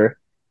receiver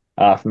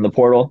from the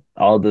portal.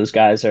 All of those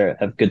guys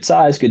have good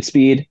size, good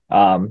speed.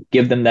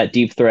 Give them that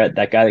deep threat,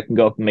 that guy that can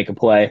go up and make a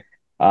play.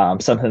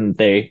 Something that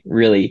they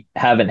really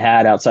haven't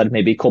had outside of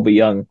maybe Colby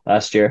Young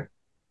last year.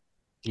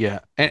 Yeah.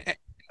 And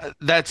I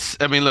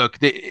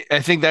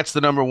think that's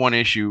the number one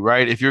issue,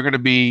 right? If you're going to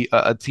be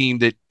a team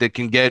that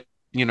can get,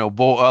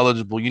 bowl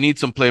eligible, you need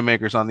some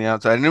playmakers on the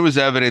outside. And it was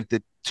evident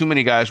that too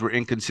many guys were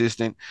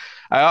inconsistent.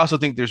 I also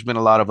think there's been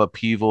a lot of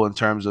upheaval in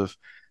terms of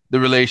the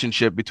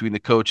relationship between the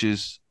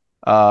coaches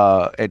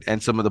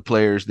and some of the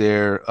players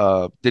there,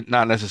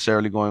 not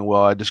necessarily going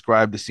well. I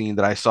described the scene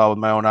that I saw with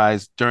my own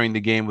eyes during the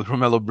game with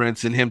Romello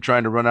Brinson, him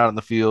trying to run out on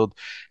the field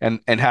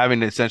and having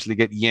to essentially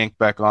get yanked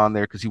back on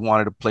there because he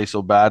wanted to play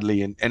so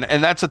badly. And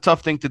that's a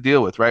tough thing to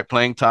deal with, right?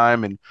 Playing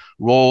time and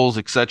roles,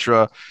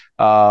 etc.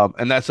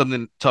 And that's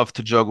something tough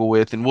to juggle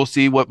with. And we'll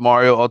see what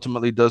Mario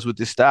ultimately does with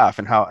his staff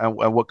and how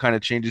and what kind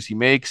of changes he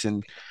makes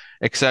and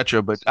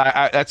etc. But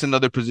that's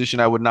another position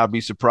I would not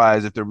be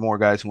surprised if there are more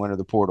guys who enter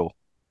the portal.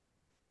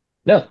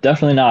 No,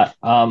 definitely not.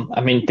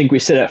 I think we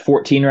sit at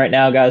 14 right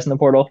now, guys in the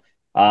portal.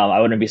 I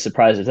wouldn't be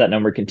surprised if that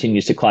number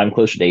continues to climb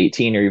closer to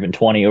 18 or even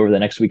 20 over the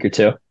next week or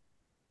two.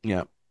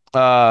 Yeah.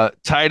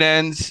 Tight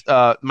ends,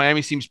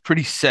 Miami seems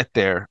pretty set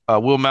there.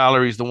 Will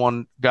Mallory's the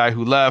one guy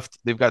who left.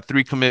 They've got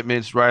 3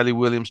 commitments: Riley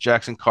Williams,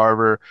 Jackson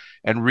Carver,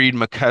 and Reed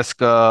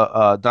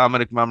McKeska.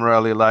 Dominic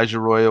Mammarelli,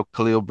 Elijah Royal,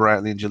 Khalil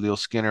Brantley, and Jaleel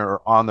Skinner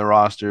are on the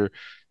roster.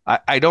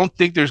 I don't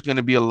think there's going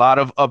to be a lot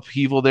of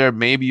upheaval there.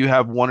 Maybe you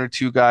have 1 or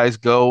 2 guys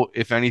go,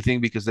 if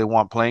anything, because they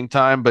want playing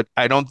time, but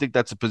I don't think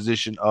that's a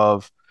position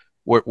of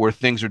where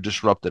things are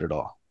disrupted at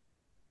all.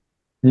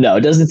 No,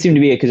 it doesn't seem to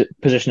be a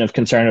position of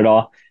concern at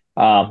all.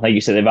 Like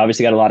you said, they've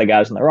obviously got a lot of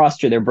guys on the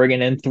roster. They're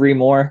bringing in 3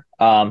 more.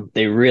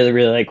 They really,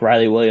 really like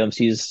Riley Williams.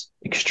 He's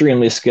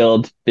extremely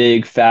skilled,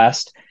 big,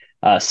 fast,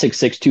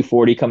 6'6",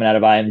 240 coming out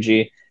of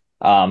IMG.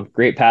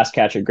 Great pass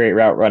catcher, great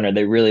route runner.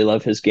 They really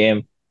love his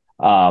game.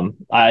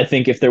 I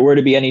think if there were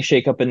to be any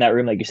shakeup in that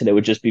room, like you said, it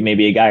would just be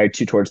maybe a guy or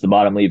 2 towards the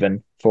bottom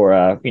leaving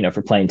for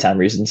playing time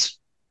reasons.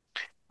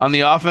 On the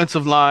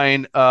offensive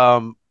line,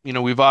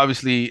 we've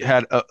obviously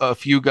had a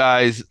few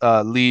guys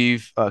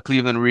leave.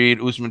 Cleveland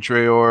Reed, Usman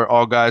Traore,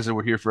 all guys that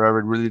were here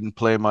forever, really didn't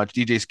play much.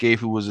 DJ Scaife,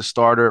 who was a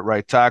starter at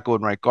right tackle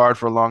and right guard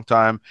for a long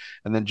time,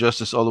 and then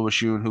Justice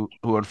Oluwashun,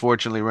 who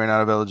unfortunately ran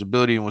out of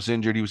eligibility and was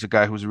injured. He was a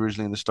guy who was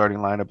originally in the starting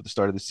lineup at the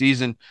start of the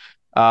season.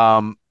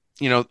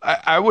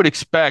 I would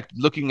expect,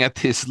 looking at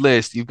this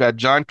list, you've got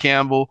John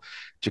Campbell,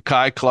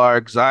 Ja'Kai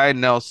Clark, Zion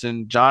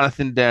Nelson,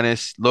 Jonathan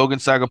Dennis, Logan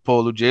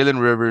Sagapolu,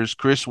 Jalen Rivers,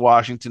 Chris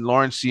Washington,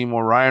 Lawrence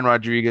Seymour, Ryan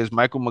Rodriguez,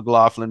 Michael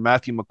McLaughlin,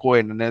 Matthew McCoy,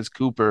 and Inez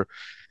Cooper.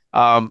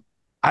 Um,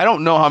 I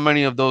don't know how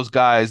many of those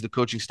guys the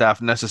coaching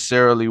staff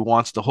necessarily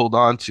wants to hold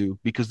on to,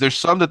 because there's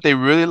some that they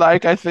really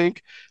like, I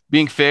think,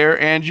 being fair,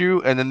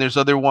 Andrew, and then there's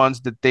other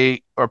ones that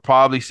they are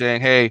probably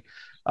saying, hey,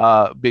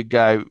 big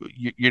guy,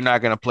 you're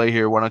not going to play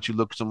here. Why don't you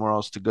look somewhere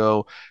else to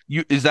go?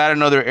 Is that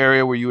another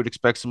area where you would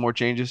expect some more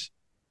changes?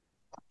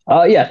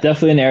 Yeah,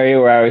 definitely an area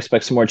where I would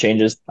expect some more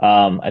changes.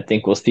 I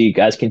think we'll see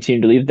guys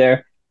continue to leave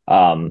there.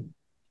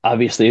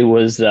 Obviously, it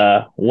was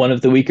one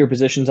of the weaker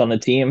positions on the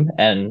team,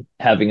 and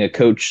having a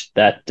coach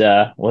that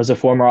was a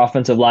former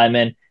offensive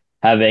lineman,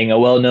 having a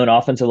well-known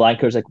offensive line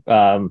coach, like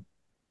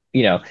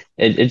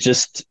it's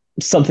just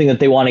something that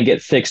they want to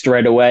get fixed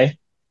right away.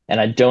 And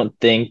I don't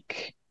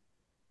think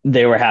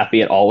they were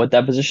happy at all with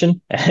that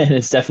position, and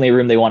it's definitely a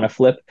room they want to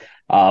flip.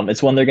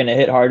 It's one they're going to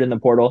hit hard in the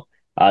portal.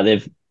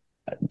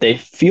 They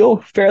feel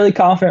fairly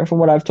confident from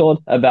what I've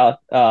told about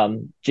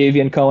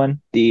Javion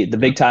Cohen, the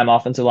big time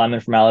offensive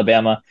lineman from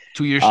Alabama.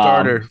 2-year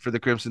starter for the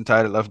Crimson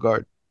Tide at left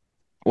guard.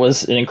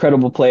 Was an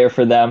incredible player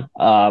for them.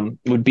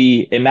 Would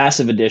be a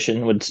massive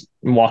addition. Would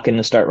walk in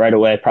and start right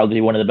away.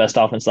 Probably one of the best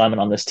offensive linemen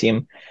on this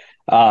team.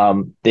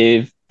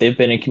 They've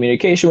been in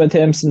communication with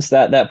him since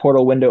that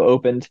portal window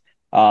opened.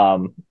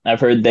 I've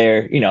heard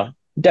they're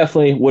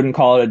definitely wouldn't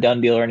call it a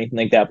done deal or anything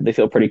like that, but they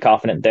feel pretty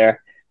confident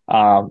there.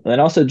 And then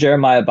also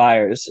Jeremiah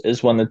Byers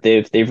is one that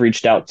they've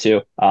reached out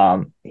to.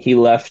 He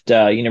left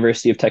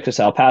University of Texas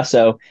El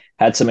Paso,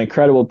 had some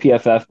incredible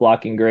PFF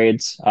blocking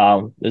grades,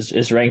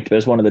 is ranked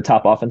as one of the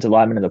top offensive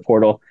linemen in the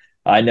portal.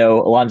 I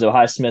know Alonzo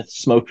Highsmith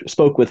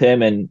spoke with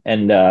him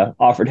and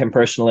offered him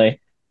personally.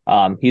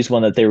 He's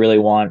one that they really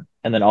want.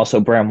 And then also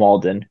Bram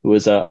Walden, who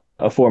was a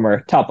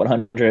former top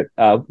 100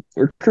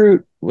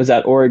 recruit, was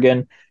at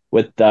Oregon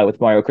with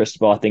Mario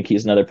Cristobal. I think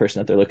he's another person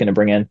that they're looking to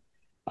bring in.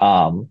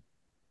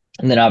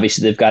 And then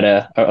obviously they've got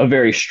a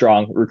very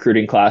strong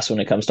recruiting class when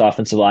it comes to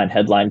offensive line,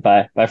 headlined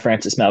by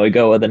Francis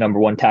Mauigoa, the number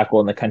one tackle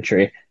in the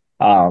country.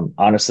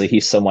 Honestly,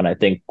 he's someone I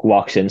think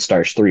walks in,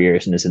 starts 3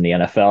 years, and is in the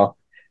NFL.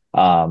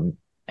 And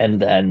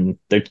then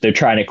they're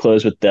trying to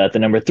close with the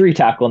number 3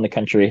 tackle in the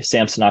country,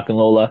 Samson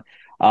Akinlola.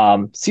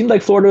 Seemed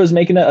like Florida was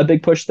making a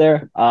big push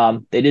there.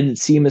 They didn't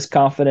seem as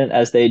confident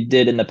as they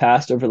did in the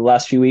past over the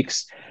last few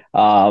weeks.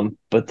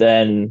 But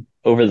then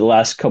over the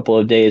last couple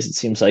of days, it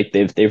seems like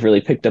they've really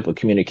picked up a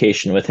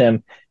communication with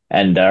him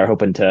and are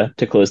hoping to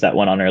close that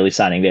one on early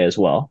signing day as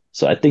well.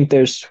 So I think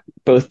there's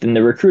both in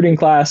the recruiting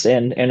class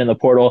and in the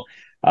portal.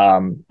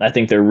 I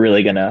think they're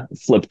really going to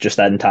flip just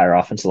that entire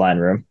offensive line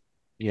room.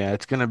 Yeah,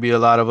 it's going to be a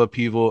lot of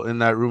upheaval in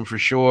that room for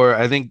sure.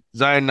 I think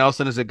Zion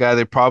Nelson is a guy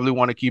they probably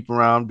want to keep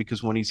around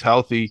because when he's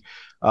healthy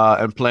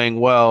and playing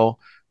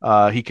well,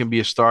 he can be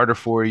a starter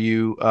for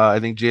you. I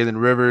think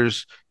Jalen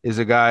Rivers is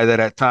a guy that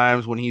at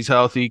times when he's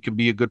healthy can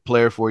be a good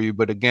player for you.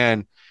 But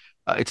again,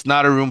 it's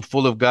not a room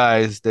full of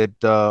guys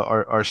that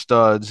are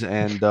studs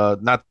and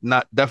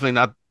definitely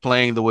not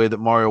playing the way that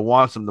Mario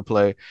wants them to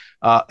play.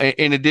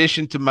 In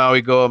addition to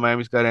Mauigoa,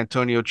 Miami's got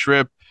Antonio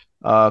Tripp,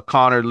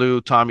 Connor Liu,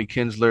 Tommy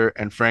Kinsler,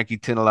 and Frankie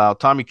Tinalau.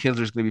 Tommy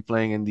Kinsler is going to be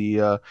playing in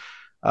the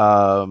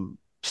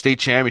state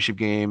championship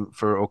game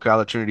for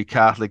Ocala Trinity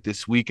Catholic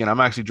this weekend.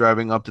 I'm actually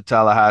driving up to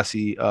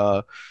Tallahassee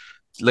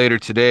later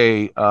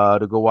today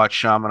to go watch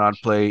Chaminade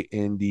play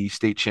in the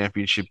state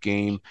championship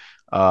game.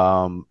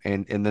 And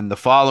then the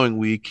following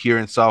week here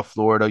in South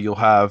Florida, you'll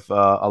have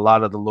a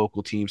lot of the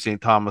local teams, St.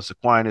 Thomas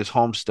Aquinas,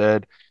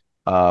 Homestead,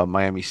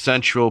 Miami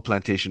Central,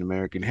 Plantation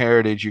American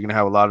Heritage. You're going to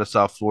have a lot of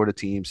South Florida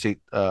teams.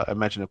 I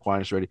mentioned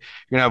Aquinas already.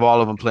 You're going to have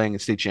all of them playing in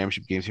state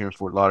championship games here in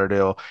Fort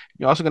Lauderdale.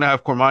 You're also going to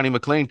have Cormani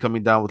McLean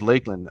coming down with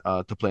Lakeland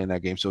to play in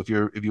that game. So if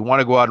you want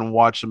to go out and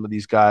watch some of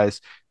these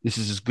guys, this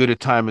is as good a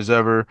time as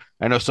ever.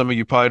 I know some of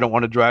you probably don't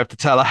want to drive to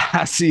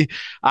Tallahassee.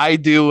 I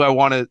do. I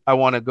want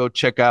to go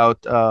check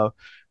out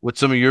with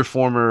some of your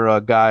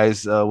former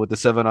guys with the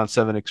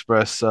 7-on-7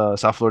 Express,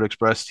 South Florida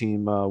Express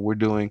team we're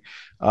doing,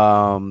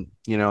 and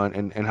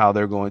how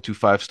they're going, 2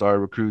 5-star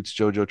recruits,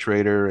 JoJo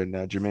Trader and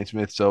Jermaine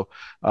Smith. So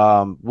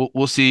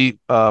we'll see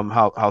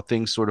how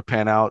things sort of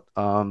pan out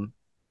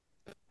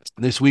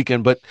this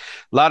weekend. But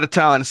a lot of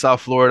talent in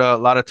South Florida, a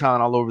lot of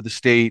talent all over the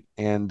state,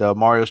 and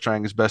Mario's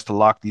trying his best to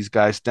lock these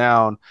guys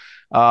down.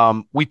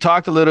 We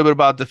talked a little bit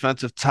about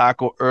defensive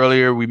tackle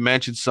earlier. We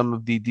mentioned some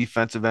of the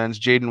defensive ends,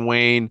 Jaden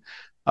Wayne,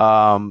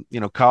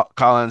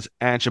 Collins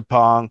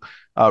Anchapong,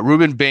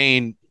 Ruben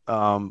Bain,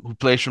 who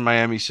plays for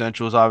Miami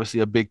Central, is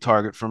obviously a big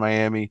target for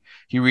Miami.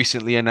 He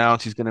recently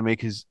announced he's going to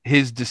make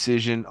his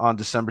decision on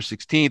December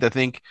 16th. I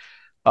think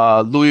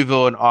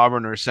Louisville and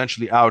Auburn are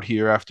essentially out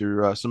here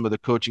after some of the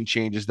coaching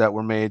changes that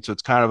were made. So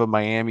it's kind of a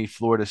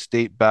Miami-Florida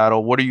State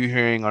battle. What are you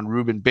hearing on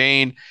Ruben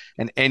Bain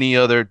and any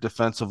other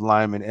defensive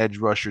lineman, edge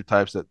rusher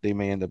types that they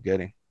may end up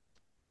getting?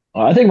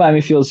 I think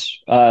Miami feels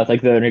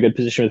like they're in a good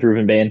position with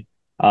Ruben Bain.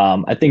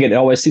 I think it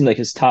always seemed like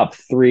his top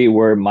 3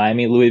 were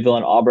Miami, Louisville,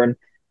 and Auburn.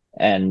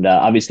 And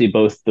obviously,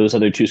 both those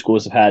other two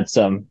schools have had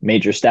some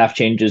major staff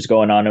changes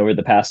going on over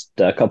the past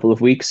couple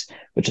of weeks,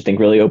 which I think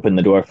really opened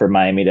the door for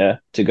Miami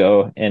to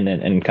go in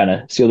and kind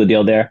of seal the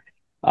deal there.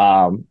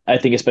 I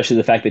think especially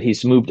the fact that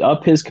he's moved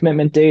up his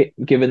commitment date,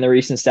 given the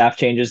recent staff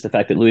changes, the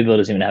fact that Louisville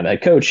doesn't even have a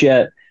head coach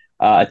yet.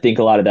 I think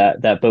a lot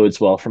of that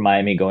bodes well for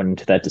Miami going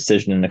into that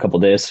decision in a couple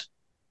of days.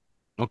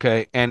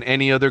 Okay. And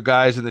any other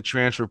guys in the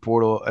transfer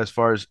portal as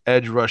far as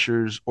edge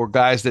rushers or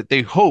guys that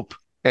they hope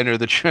enter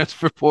the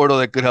transfer portal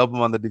that could help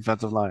them on the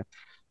defensive line?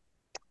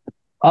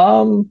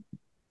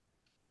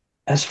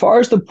 As far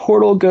as the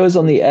portal goes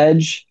on the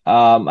edge,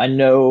 I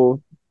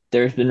know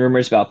there's been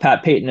rumors about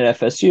Pat Payton at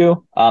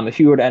FSU. If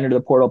he were to enter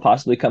the portal,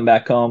 possibly come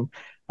back home,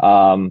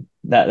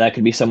 that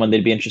could be someone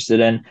they'd be interested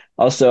in.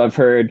 Also, I've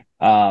heard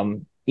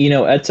Eno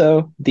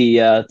Eto,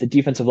 the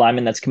defensive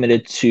lineman that's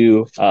committed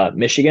to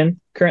Michigan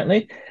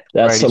currently.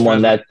 That's right,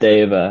 someone that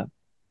they've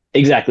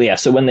exactly, yeah.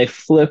 So when they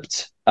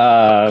flipped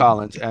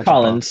Collins,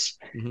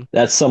 mm-hmm.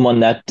 That's someone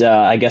that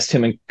I guess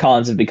him and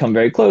Collins have become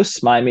very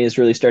close. Miami has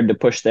really started to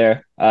push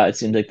there. It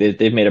seems like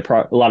they've made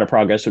a lot of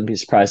progress. Wouldn't be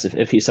surprised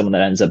if he's someone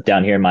that ends up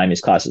down here in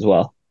Miami's class as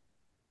well.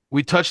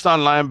 We touched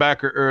on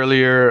linebacker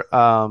earlier.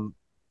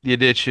 The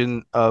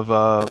addition of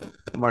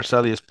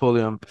Marcellus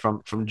Pulliam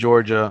from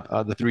Georgia,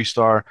 the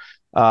 3-star.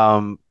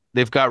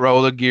 They've got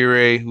Raul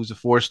Aguirre, who's a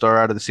 4-star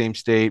out of the same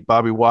state.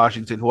 Bobby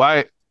Washington, who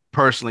I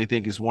personally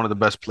think is one of the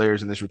best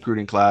players in this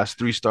recruiting class,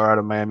 3-star out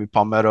of Miami,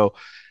 Palmetto.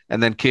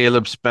 And then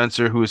Caleb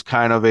Spencer, who is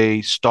kind of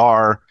a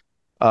star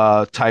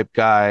type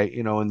guy,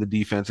 in the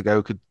defense, a guy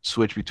who could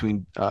switch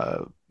between,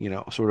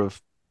 sort of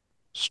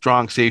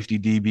strong safety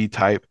DB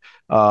type,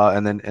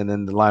 and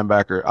then the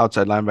linebacker,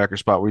 outside linebacker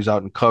spot where he's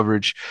out in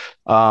coverage.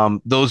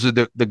 Those are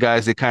the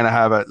guys they kind of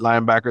have at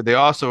linebacker. They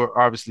also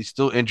are obviously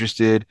still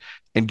interested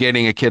in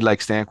getting a kid like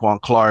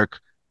Stanquan Clark,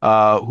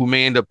 who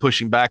may end up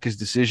pushing back his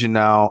decision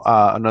now.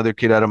 Another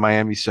kid out of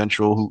Miami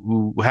Central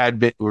who had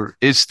been or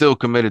is still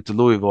committed to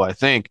Louisville, I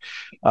think.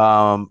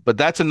 But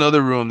that's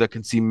another room that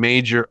can see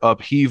major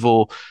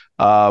upheaval.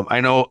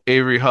 I know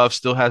Avery Huff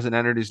still hasn't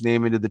entered his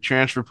name into the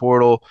transfer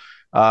portal.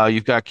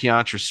 You've got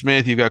Keontra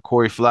Smith, you've got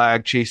Corey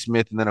Flagg, Chase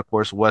Smith, and then, of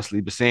course,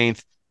 Wesley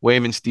Besainth.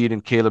 Wayman Steed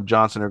and Caleb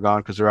Johnson are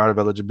gone because they're out of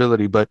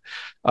eligibility. But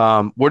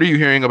what are you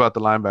hearing about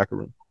the linebacker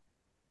room?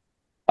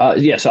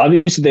 So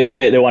obviously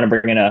they want to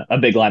bring in a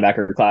big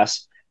linebacker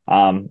class.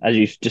 As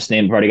you just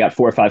named, they've already got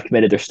 4 or 5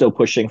 committed. They're still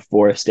pushing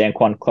for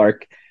Stanquan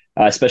Clark,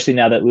 especially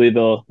now that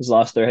Louisville has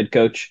lost their head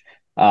coach.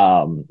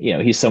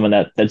 He's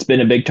someone that's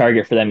been a big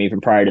target for them even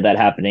prior to that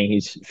happening.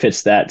 He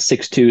fits that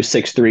 6'2",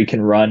 6'3",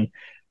 can run.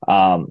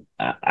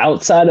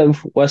 Outside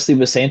of Wesley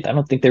Besainth, I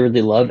don't think they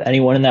really love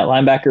anyone in that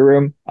linebacker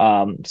room.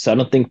 So I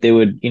don't think they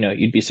would,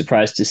 you'd be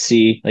surprised to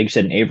see, like you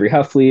said, an Avery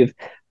Huff leave.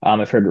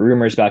 I've heard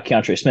rumors about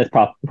Keontra Smith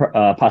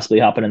possibly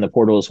hopping in the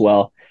portal as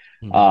well.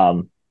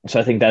 Mm-hmm. So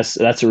I think that's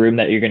a room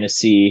that you're going to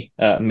see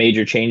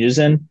major changes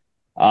in.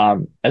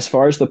 As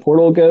far as the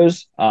portal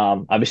goes,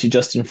 obviously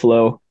Justin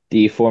Flo,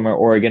 the former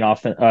Oregon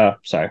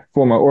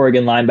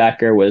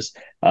linebacker, was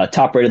a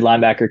top-rated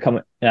linebacker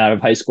coming out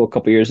of high school a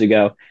couple years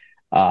ago.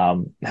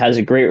 Has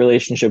a great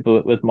relationship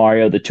with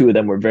Mario. The two of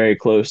them were very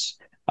close.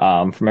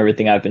 From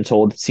everything I've been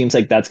told, it seems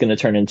like that's going to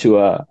turn into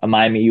a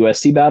Miami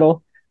USC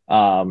battle.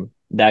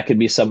 That could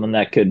be someone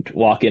that could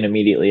walk in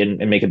immediately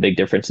and make a big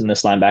difference in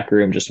this linebacker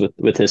room, just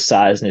with his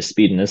size and his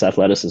speed and his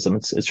athleticism.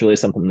 It's really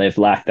something they've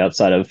lacked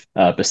outside of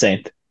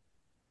Besainth.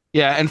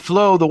 Yeah, and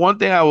Flo, the one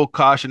thing I will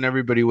caution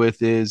everybody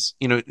with is,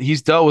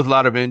 he's dealt with a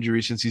lot of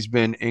injuries since he's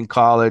been in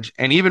college.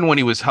 And even when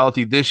he was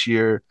healthy this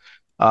year,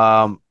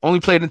 only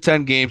played in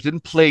 10 games,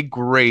 didn't play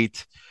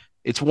great.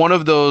 It's one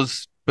of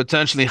those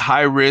potentially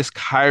high risk,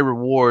 high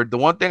reward. The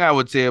one thing I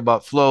would say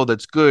about Flo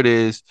that's good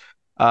is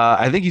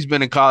I think he's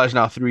been in college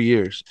now 3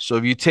 years. So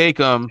if you take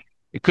him,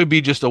 it could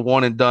be just a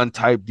one and done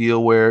type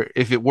deal where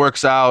if it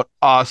works out,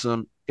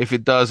 awesome. If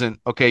it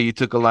doesn't, okay, you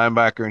took a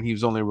linebacker and he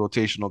was only a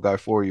rotational guy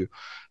for you.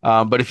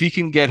 But if he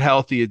can get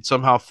healthy and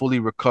somehow fully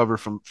recover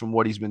from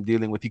what he's been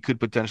dealing with, he could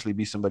potentially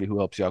be somebody who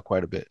helps you out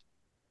quite a bit.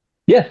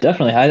 Yeah,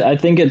 definitely. I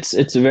think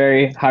it's a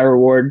very high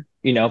reward,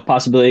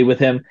 possibility with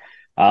him.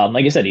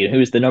 Like I said,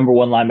 who's the number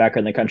 1 linebacker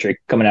in the country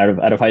coming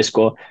out of high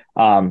school.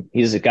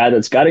 He's a guy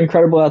that's got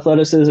incredible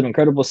athleticism,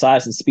 incredible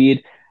size and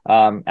speed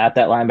at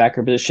that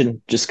linebacker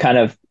position. Just kind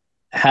of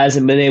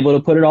hasn't been able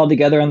to put it all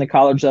together on the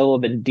college level.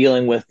 Been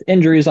dealing with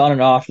injuries on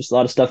and off, just a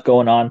lot of stuff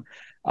going on.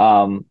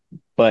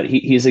 But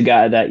he's a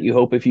guy that you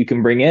hope if you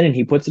can bring in and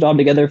he puts it all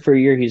together for a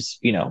year, he's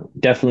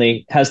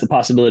definitely has the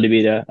possibility to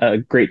be a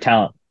great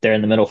talent there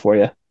in the middle for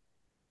you.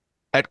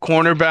 At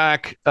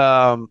cornerback,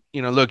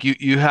 look,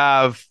 you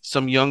have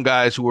some young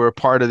guys who were a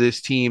part of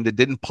this team that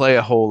didn't play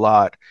a whole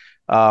lot.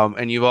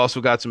 And you've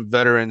also got some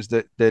veterans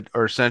that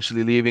are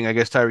essentially leaving. I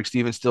guess Tyreek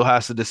Stevens still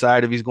has to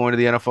decide if he's going to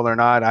the NFL or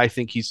not. I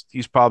think he's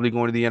probably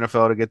going to the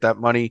NFL to get that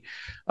money.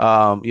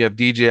 You have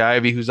DJ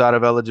Ivey, who's out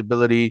of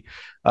eligibility.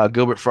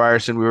 Gilbert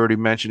Frierson, we already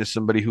mentioned, is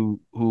somebody who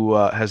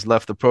has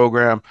left the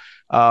program.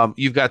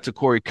 You've got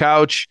Corey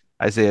Couch,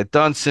 Isaiah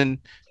Dunson.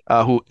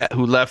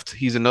 who left.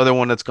 He's another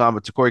one that's gone,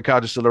 but Corey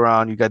Couch is still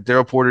around. You got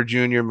Daryl Porter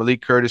Jr.,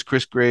 Malik Curtis,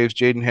 Chris Graves,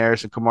 Jaden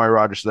Harris, and Kamari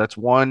Rogers. So that's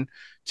 1,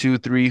 2,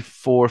 3,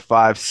 4,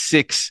 5,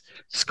 6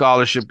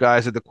 scholarship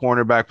guys at the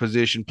cornerback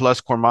position,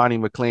 plus Cormani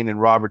McLean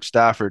and Robert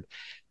Stafford.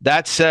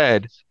 That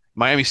said,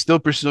 Miami's still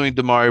pursuing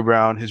Damari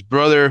Brown. His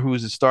brother,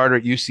 who's a starter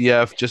at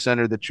UCF, just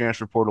entered the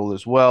transfer portal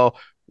as well.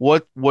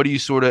 What do you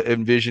sort of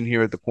envision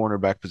here at the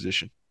cornerback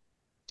position?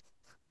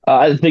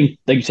 I think,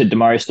 like you said,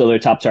 Damari is still their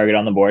top target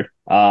on the board.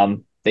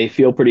 They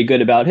feel pretty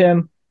good about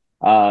him.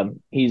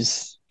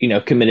 He's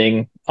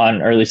committing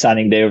on early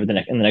signing day in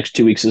the next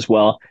 2 weeks as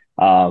well.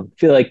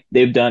 Feel like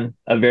they've done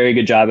a very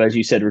good job, as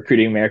you said,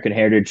 recruiting American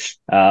Heritage.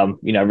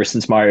 Ever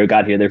since Mario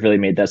got here, they've really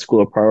made that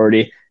school a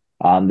priority.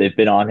 They've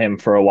been on him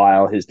for a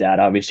while. His dad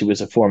obviously was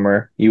a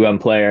former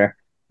player.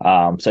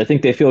 So I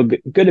think they feel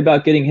good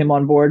about getting him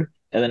on board.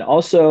 And then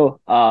also,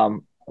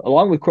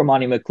 along with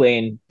Cormani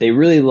McLean, they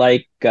really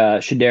like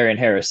Shadarian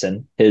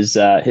Harrison. His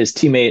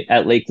teammate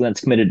at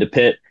Lakeland's committed to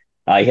Pitt.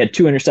 He had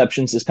 2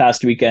 interceptions this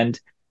past weekend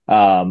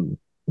to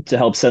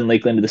help send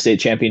Lakeland to the state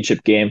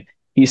championship game.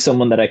 He's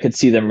someone that I could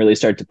see them really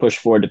start to push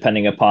for,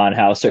 depending upon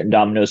how certain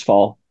dominoes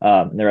fall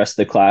in the rest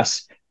of the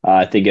class.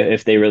 I think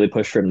if they really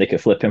push for him, they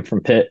could flip him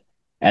from Pitt.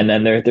 And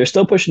then they're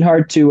still pushing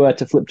hard to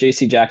flip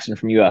J.C. Jackson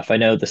from UF. I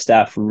know the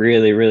staff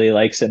really, really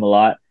likes him a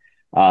lot.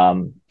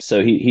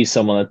 So he's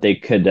someone that they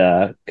could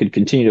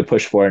continue to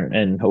push for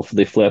and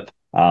hopefully flip.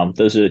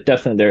 Those are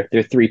definitely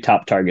their 3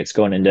 top targets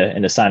going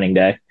into signing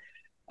day.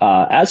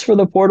 As for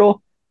the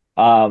portal,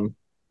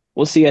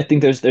 we'll see. I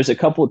think there's a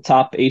couple of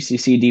top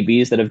ACC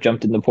DBs that have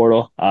jumped in the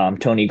portal.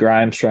 Tony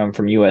Grimes from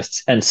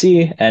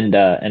USNC and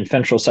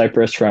Fentrell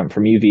Cypress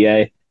from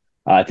UVA.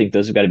 I think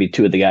those have got to be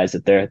 2 of the guys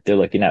that they're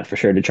looking at for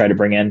sure to try to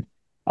bring in.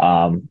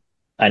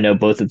 I know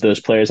both of those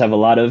players have a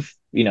lot of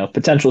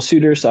potential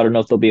suitors, so I don't know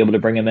if they'll be able to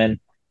bring him in.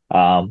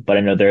 But I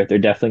know they're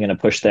definitely going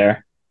to push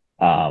there.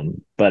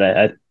 But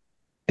I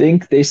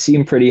think they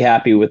seem pretty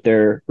happy with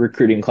their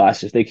recruiting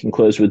class if they can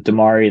close with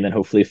Damari and then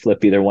hopefully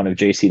flip either one of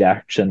J.C.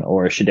 Jackson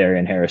or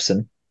Shadarian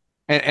Harrison.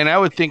 And I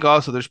would think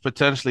also there's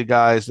potentially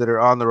guys that are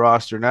on the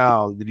roster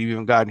now that you've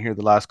even gotten here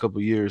the last couple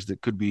of years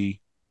that could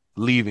be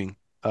leaving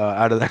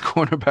out of that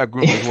cornerback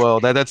room as well.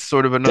 That's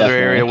sort of another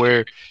area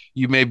where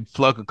you may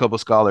pluck a couple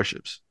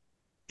scholarships.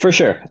 For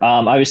sure.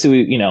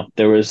 Obviously,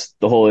 there was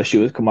the whole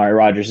issue with Kamari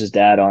Rogers'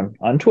 dad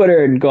on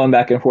Twitter and going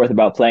back and forth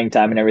about playing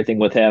time and everything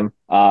with him.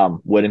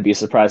 Wouldn't be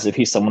surprised if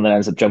he's someone that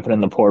ends up jumping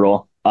in the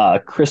portal.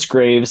 Chris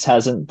Graves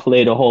hasn't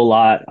played a whole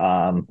lot.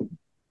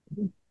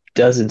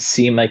 Doesn't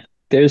seem like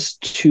there's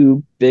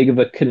too big of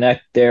a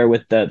connect there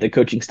with the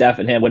coaching staff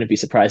and him. Wouldn't be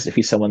surprised if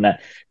he's someone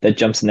that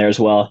jumps in there as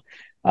well.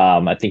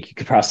 I think you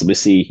could possibly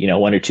see,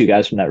 1 or 2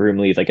 guys from that room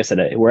leave. Like I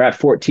said, we're at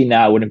 14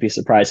 now. Wouldn't be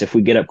surprised if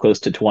we get up close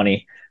to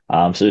 20.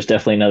 So there's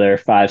definitely another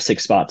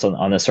 5-6 spots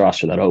on this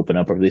roster that'll open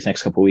up over these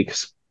next couple of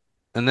weeks.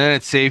 And then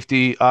at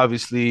safety,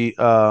 obviously,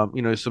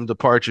 some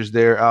departures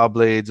there. Al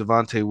Blades,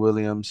 Avante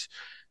Williams,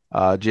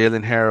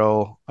 Jalen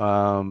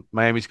Harrell.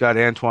 Miami's got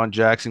Antoine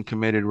Jackson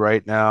committed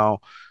right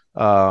now.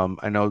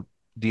 I know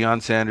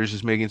Deion Sanders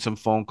is making some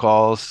phone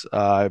calls.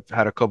 I've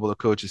had a couple of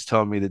coaches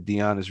tell me that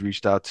Deion has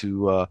reached out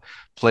to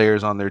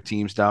players on their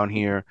teams down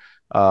here.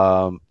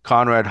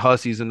 Conrad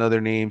Hussey's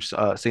another name.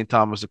 St.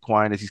 Thomas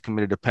Aquinas, he's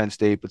committed to Penn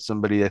State, but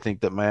somebody I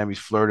think that Miami's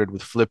flirted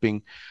with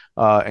flipping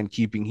and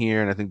keeping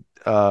here. And I think,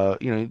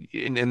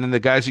 and then the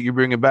guys that you're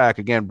bringing back,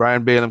 again,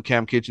 Brian Balaam,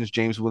 Cam Kitchens,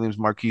 James Williams,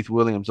 Markeith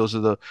Williams, those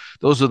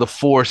are the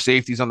 4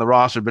 safeties on the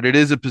roster. But it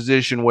is a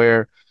position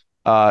where,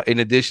 in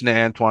addition to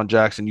Antoine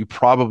Jackson, you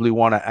probably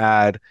want to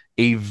add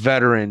a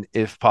veteran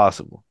if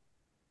possible.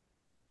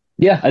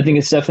 Yeah, I think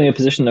it's definitely a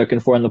position they're looking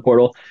for in the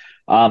portal.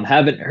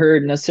 Haven't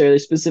heard necessarily a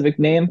specific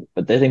name,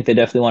 but they think they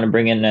definitely want to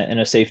bring in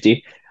a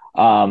safety.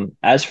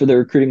 As for the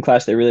recruiting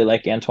class, they really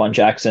like Antoine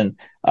Jackson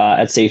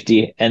at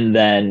safety. And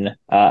then,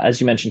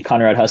 as you mentioned,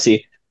 Conrad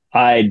Hussey,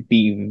 I'd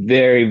be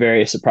very,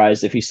 very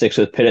surprised if he sticks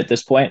with Pitt at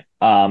this point.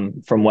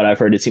 From what I've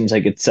heard, it seems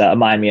like it's a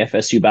Miami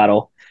FSU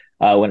battle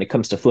when it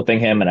comes to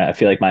flipping him. And I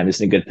feel like Miami's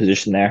in a good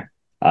position there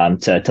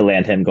to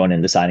land him going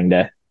into signing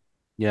day.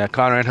 Yeah,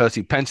 Conrad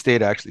Hussey, Penn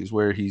State actually is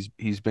where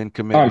he's been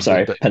committed. Oh, I'm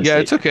sorry. But yeah,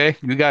 it's okay.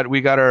 We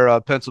got our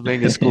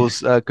Pennsylvania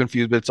schools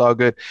confused, but it's all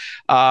good.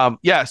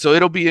 So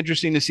it'll be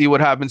interesting to see what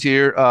happens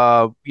here.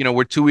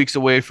 We're 2 weeks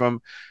away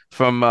from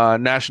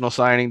National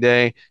Signing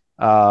Day,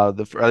 at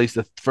least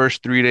the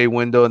first 3-day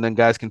window, and then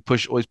guys can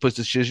always push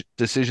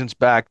decisions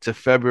back to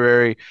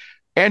February.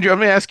 Andrew, I'm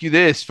going to ask you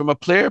this from a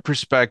player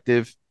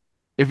perspective.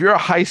 If you're a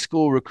high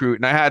school recruit,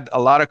 and I had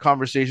a lot of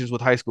conversations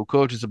with high school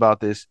coaches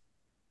about this,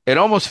 it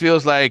almost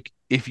feels like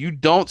if you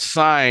don't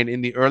sign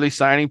in the early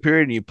signing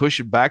period and you push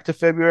it back to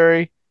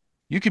February,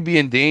 you could be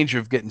in danger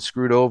of getting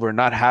screwed over and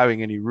not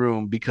having any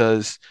room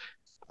because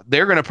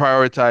they're going to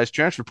prioritize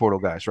transfer portal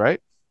guys, right?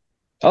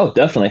 Oh,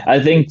 definitely.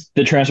 I think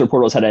the transfer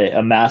portal has had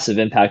a massive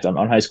impact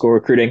on high school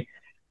recruiting.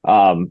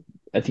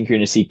 I think you're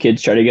going to see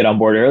kids try to get on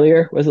board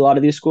earlier with a lot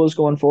of these schools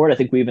going forward. I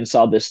think we even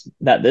saw this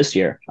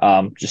year.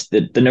 Just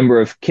the number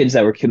of kids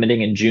that were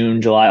committing in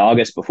June, July,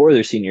 August before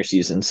their senior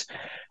seasons.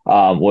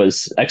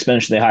 was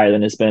exponentially higher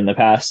than it's been in the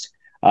past.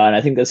 And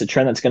I think that's a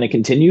trend that's going to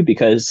continue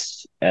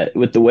because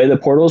with the way the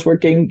portal is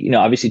working,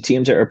 obviously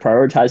teams are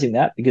prioritizing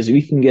that because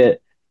we can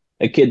get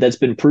a kid that's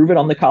been proven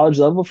on the college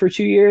level for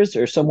 2 years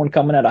or someone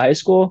coming out of high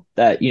school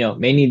that,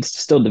 may need to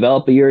still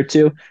develop a year or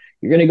two.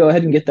 You're going to go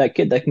ahead and get that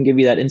kid that can give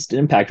you that instant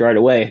impact right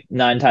away,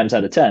 9 times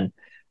out of 10.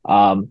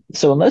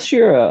 So unless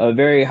you're a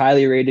very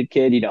highly rated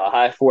kid, a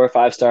high 4 or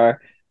 5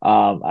 star,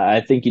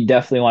 I think you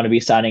definitely want to be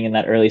signing in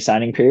that early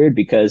signing period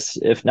because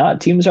if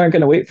not, teams aren't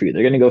going to wait for you.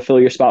 They're going to go fill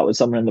your spot with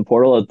someone in the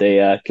portal that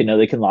they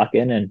can lock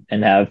in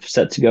and have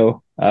set to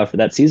go for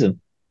that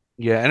season.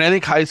 Yeah, and I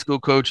think high school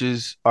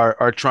coaches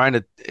are trying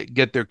to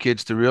get their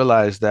kids to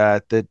realize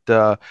that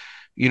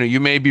you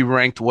may be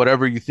ranked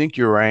whatever you think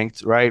you're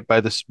ranked, right, by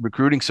the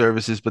recruiting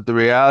services, but the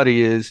reality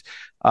is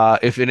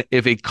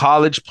if a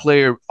college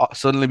player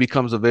suddenly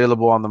becomes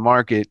available on the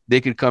market,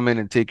 they could come in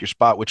and take your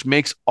spot, which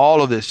makes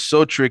all of this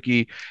so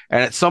tricky.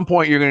 And at some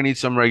point, you're going to need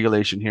some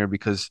regulation here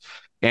because,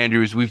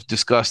 Andrew, as we've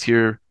discussed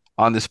here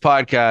on this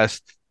podcast,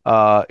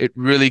 it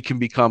really can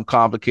become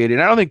complicated.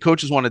 And I don't think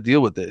coaches want to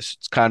deal with this.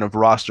 It's kind of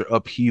roster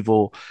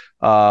upheaval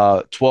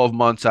 12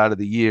 months out of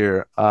the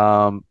year.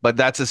 But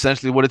that's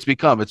essentially what it's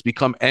become. It's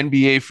become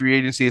NBA free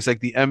agency. It's like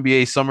the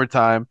NBA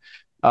summertime.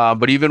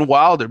 But even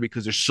wilder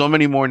because there's so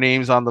many more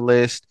names on the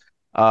list,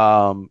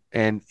 and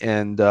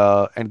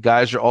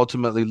guys are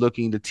ultimately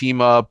looking to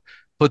team up,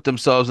 put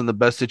themselves in the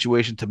best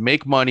situation to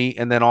make money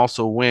and then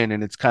also win.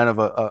 And it's kind of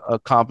a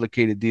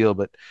complicated deal.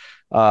 But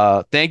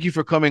thank you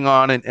for coming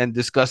on and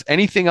discuss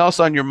anything else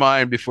on your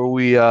mind before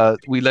we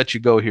let you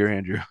go here,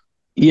 Andrew.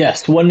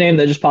 Yes, one name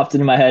that just popped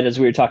into my head as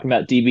we were talking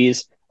about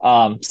DBs,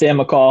 Sam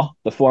McCall,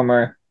 the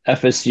former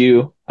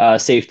FSU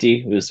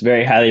safety, who was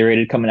very highly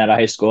rated coming out of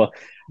high school.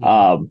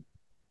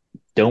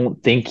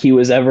 Don't think he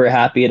was ever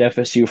happy at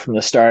FSU from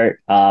the start.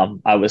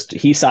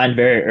 He signed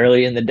very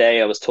early in the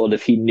day. I was told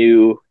if he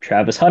knew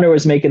Travis Hunter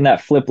was making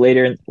that flip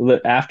later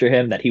after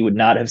him, that he would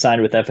not have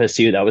signed with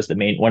FSU. That was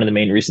one of the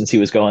main reasons he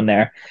was going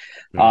there.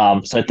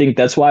 So I think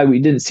that's why we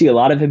didn't see a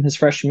lot of him his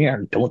freshman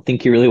year. I don't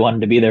think he really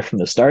wanted to be there from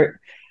the start.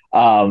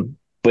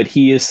 But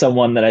he is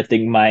someone that I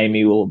think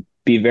Miami will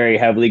be very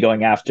heavily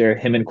going after.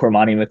 Him and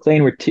Cormani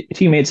McClain were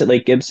teammates at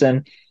Lake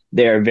Gibson.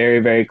 They are very,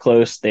 very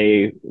close.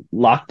 They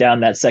locked down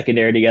that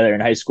secondary together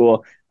in high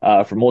school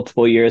for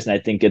multiple years, and I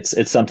think it's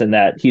something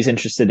that he's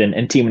interested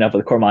in teaming up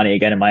with Cormani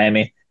again in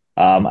Miami.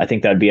 I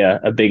think that would be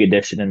a big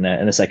addition in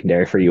the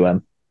secondary for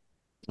UM.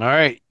 All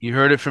right, you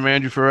heard it from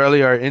Andrew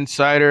Ferrelli, our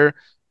insider,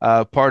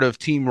 part of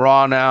Team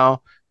Raw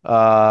now,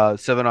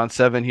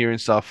 7-on-7 here in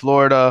South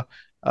Florida.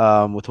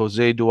 With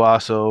Jose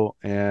Duaso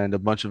and a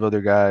bunch of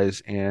other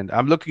guys. And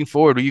I'm looking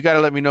forward. You got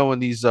to let me know when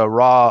these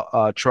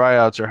raw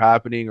tryouts are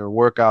happening or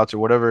workouts or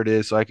whatever it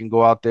is so I can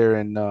go out there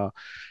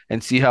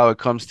and see how it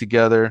comes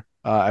together.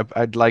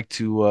 I'd like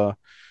to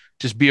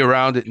just be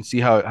around it and see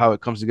how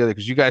it comes together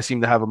because you guys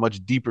seem to have a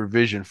much deeper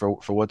vision for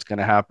what's going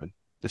to happen.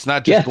 It's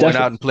not just going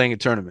out and playing in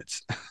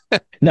tournaments.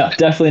 No,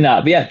 definitely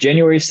not. But yeah,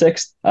 January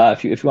 6th,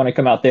 if you want to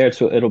come out there,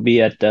 it'll be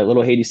at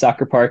Little Haiti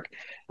Soccer Park.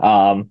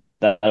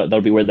 That'll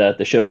be where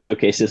the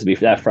showcase is. Will be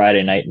for that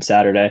Friday night and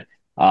Saturday.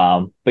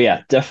 But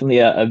yeah, definitely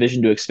a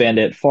vision to expand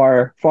it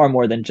far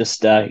more than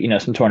just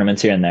some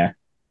tournaments here and there.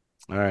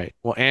 All right.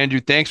 Well, Andrew,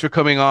 thanks for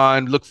coming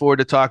on. Look forward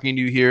to talking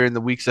to you here in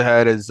the weeks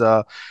ahead as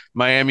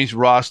Miami's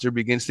roster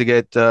begins to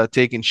get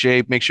taken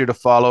shape. Make sure to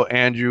follow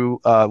Andrew.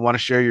 Want to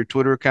share your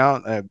Twitter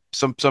account?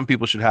 Some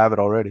people should have it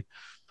already.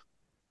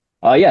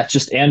 Yeah, it's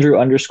just Andrew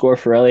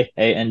 _Ferrelli,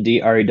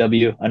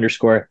 ANDREW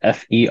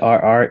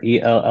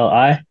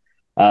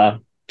 _FERRELLI.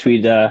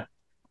 Tweet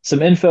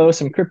some info,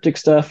 some cryptic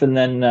stuff, and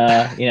then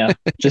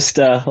just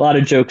a lot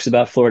of jokes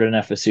about Florida and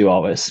FSU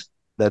always.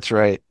 That's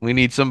right. We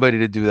need somebody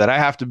to do that. I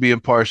have to be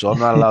impartial. I'm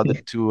not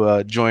allowed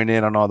to join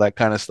in on all that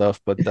kind of stuff.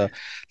 But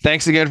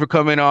thanks again for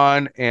coming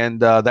on.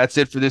 And that's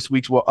it for this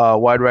week's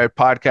Wide Right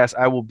podcast.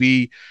 I will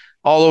be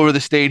all over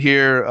the state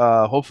here,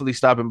 hopefully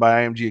stopping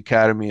by IMG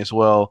Academy as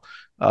well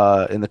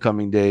in the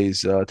coming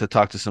days to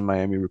talk to some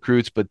Miami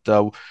recruits. But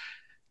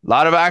a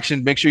lot of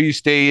action. Make sure you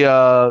stay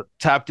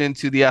tapped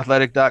into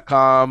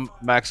theathletic.com.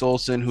 Max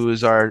Olson, who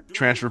is our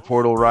transfer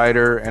portal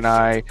writer, and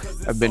I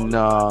have been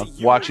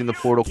watching the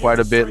portal quite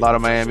a bit. A lot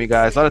of Miami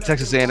guys, a lot of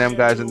Texas A&M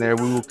guys in there.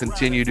 We will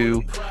continue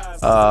to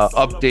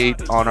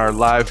update on our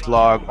live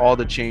blog all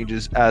the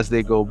changes as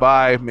they go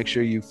by. Make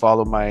sure you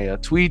follow my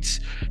tweets,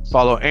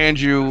 follow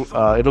Andrew.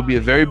 It'll be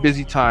a very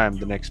busy time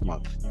the next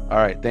month. All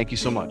right. Thank you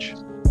so much.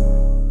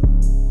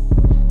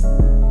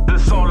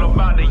 It's all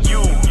about the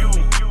youth.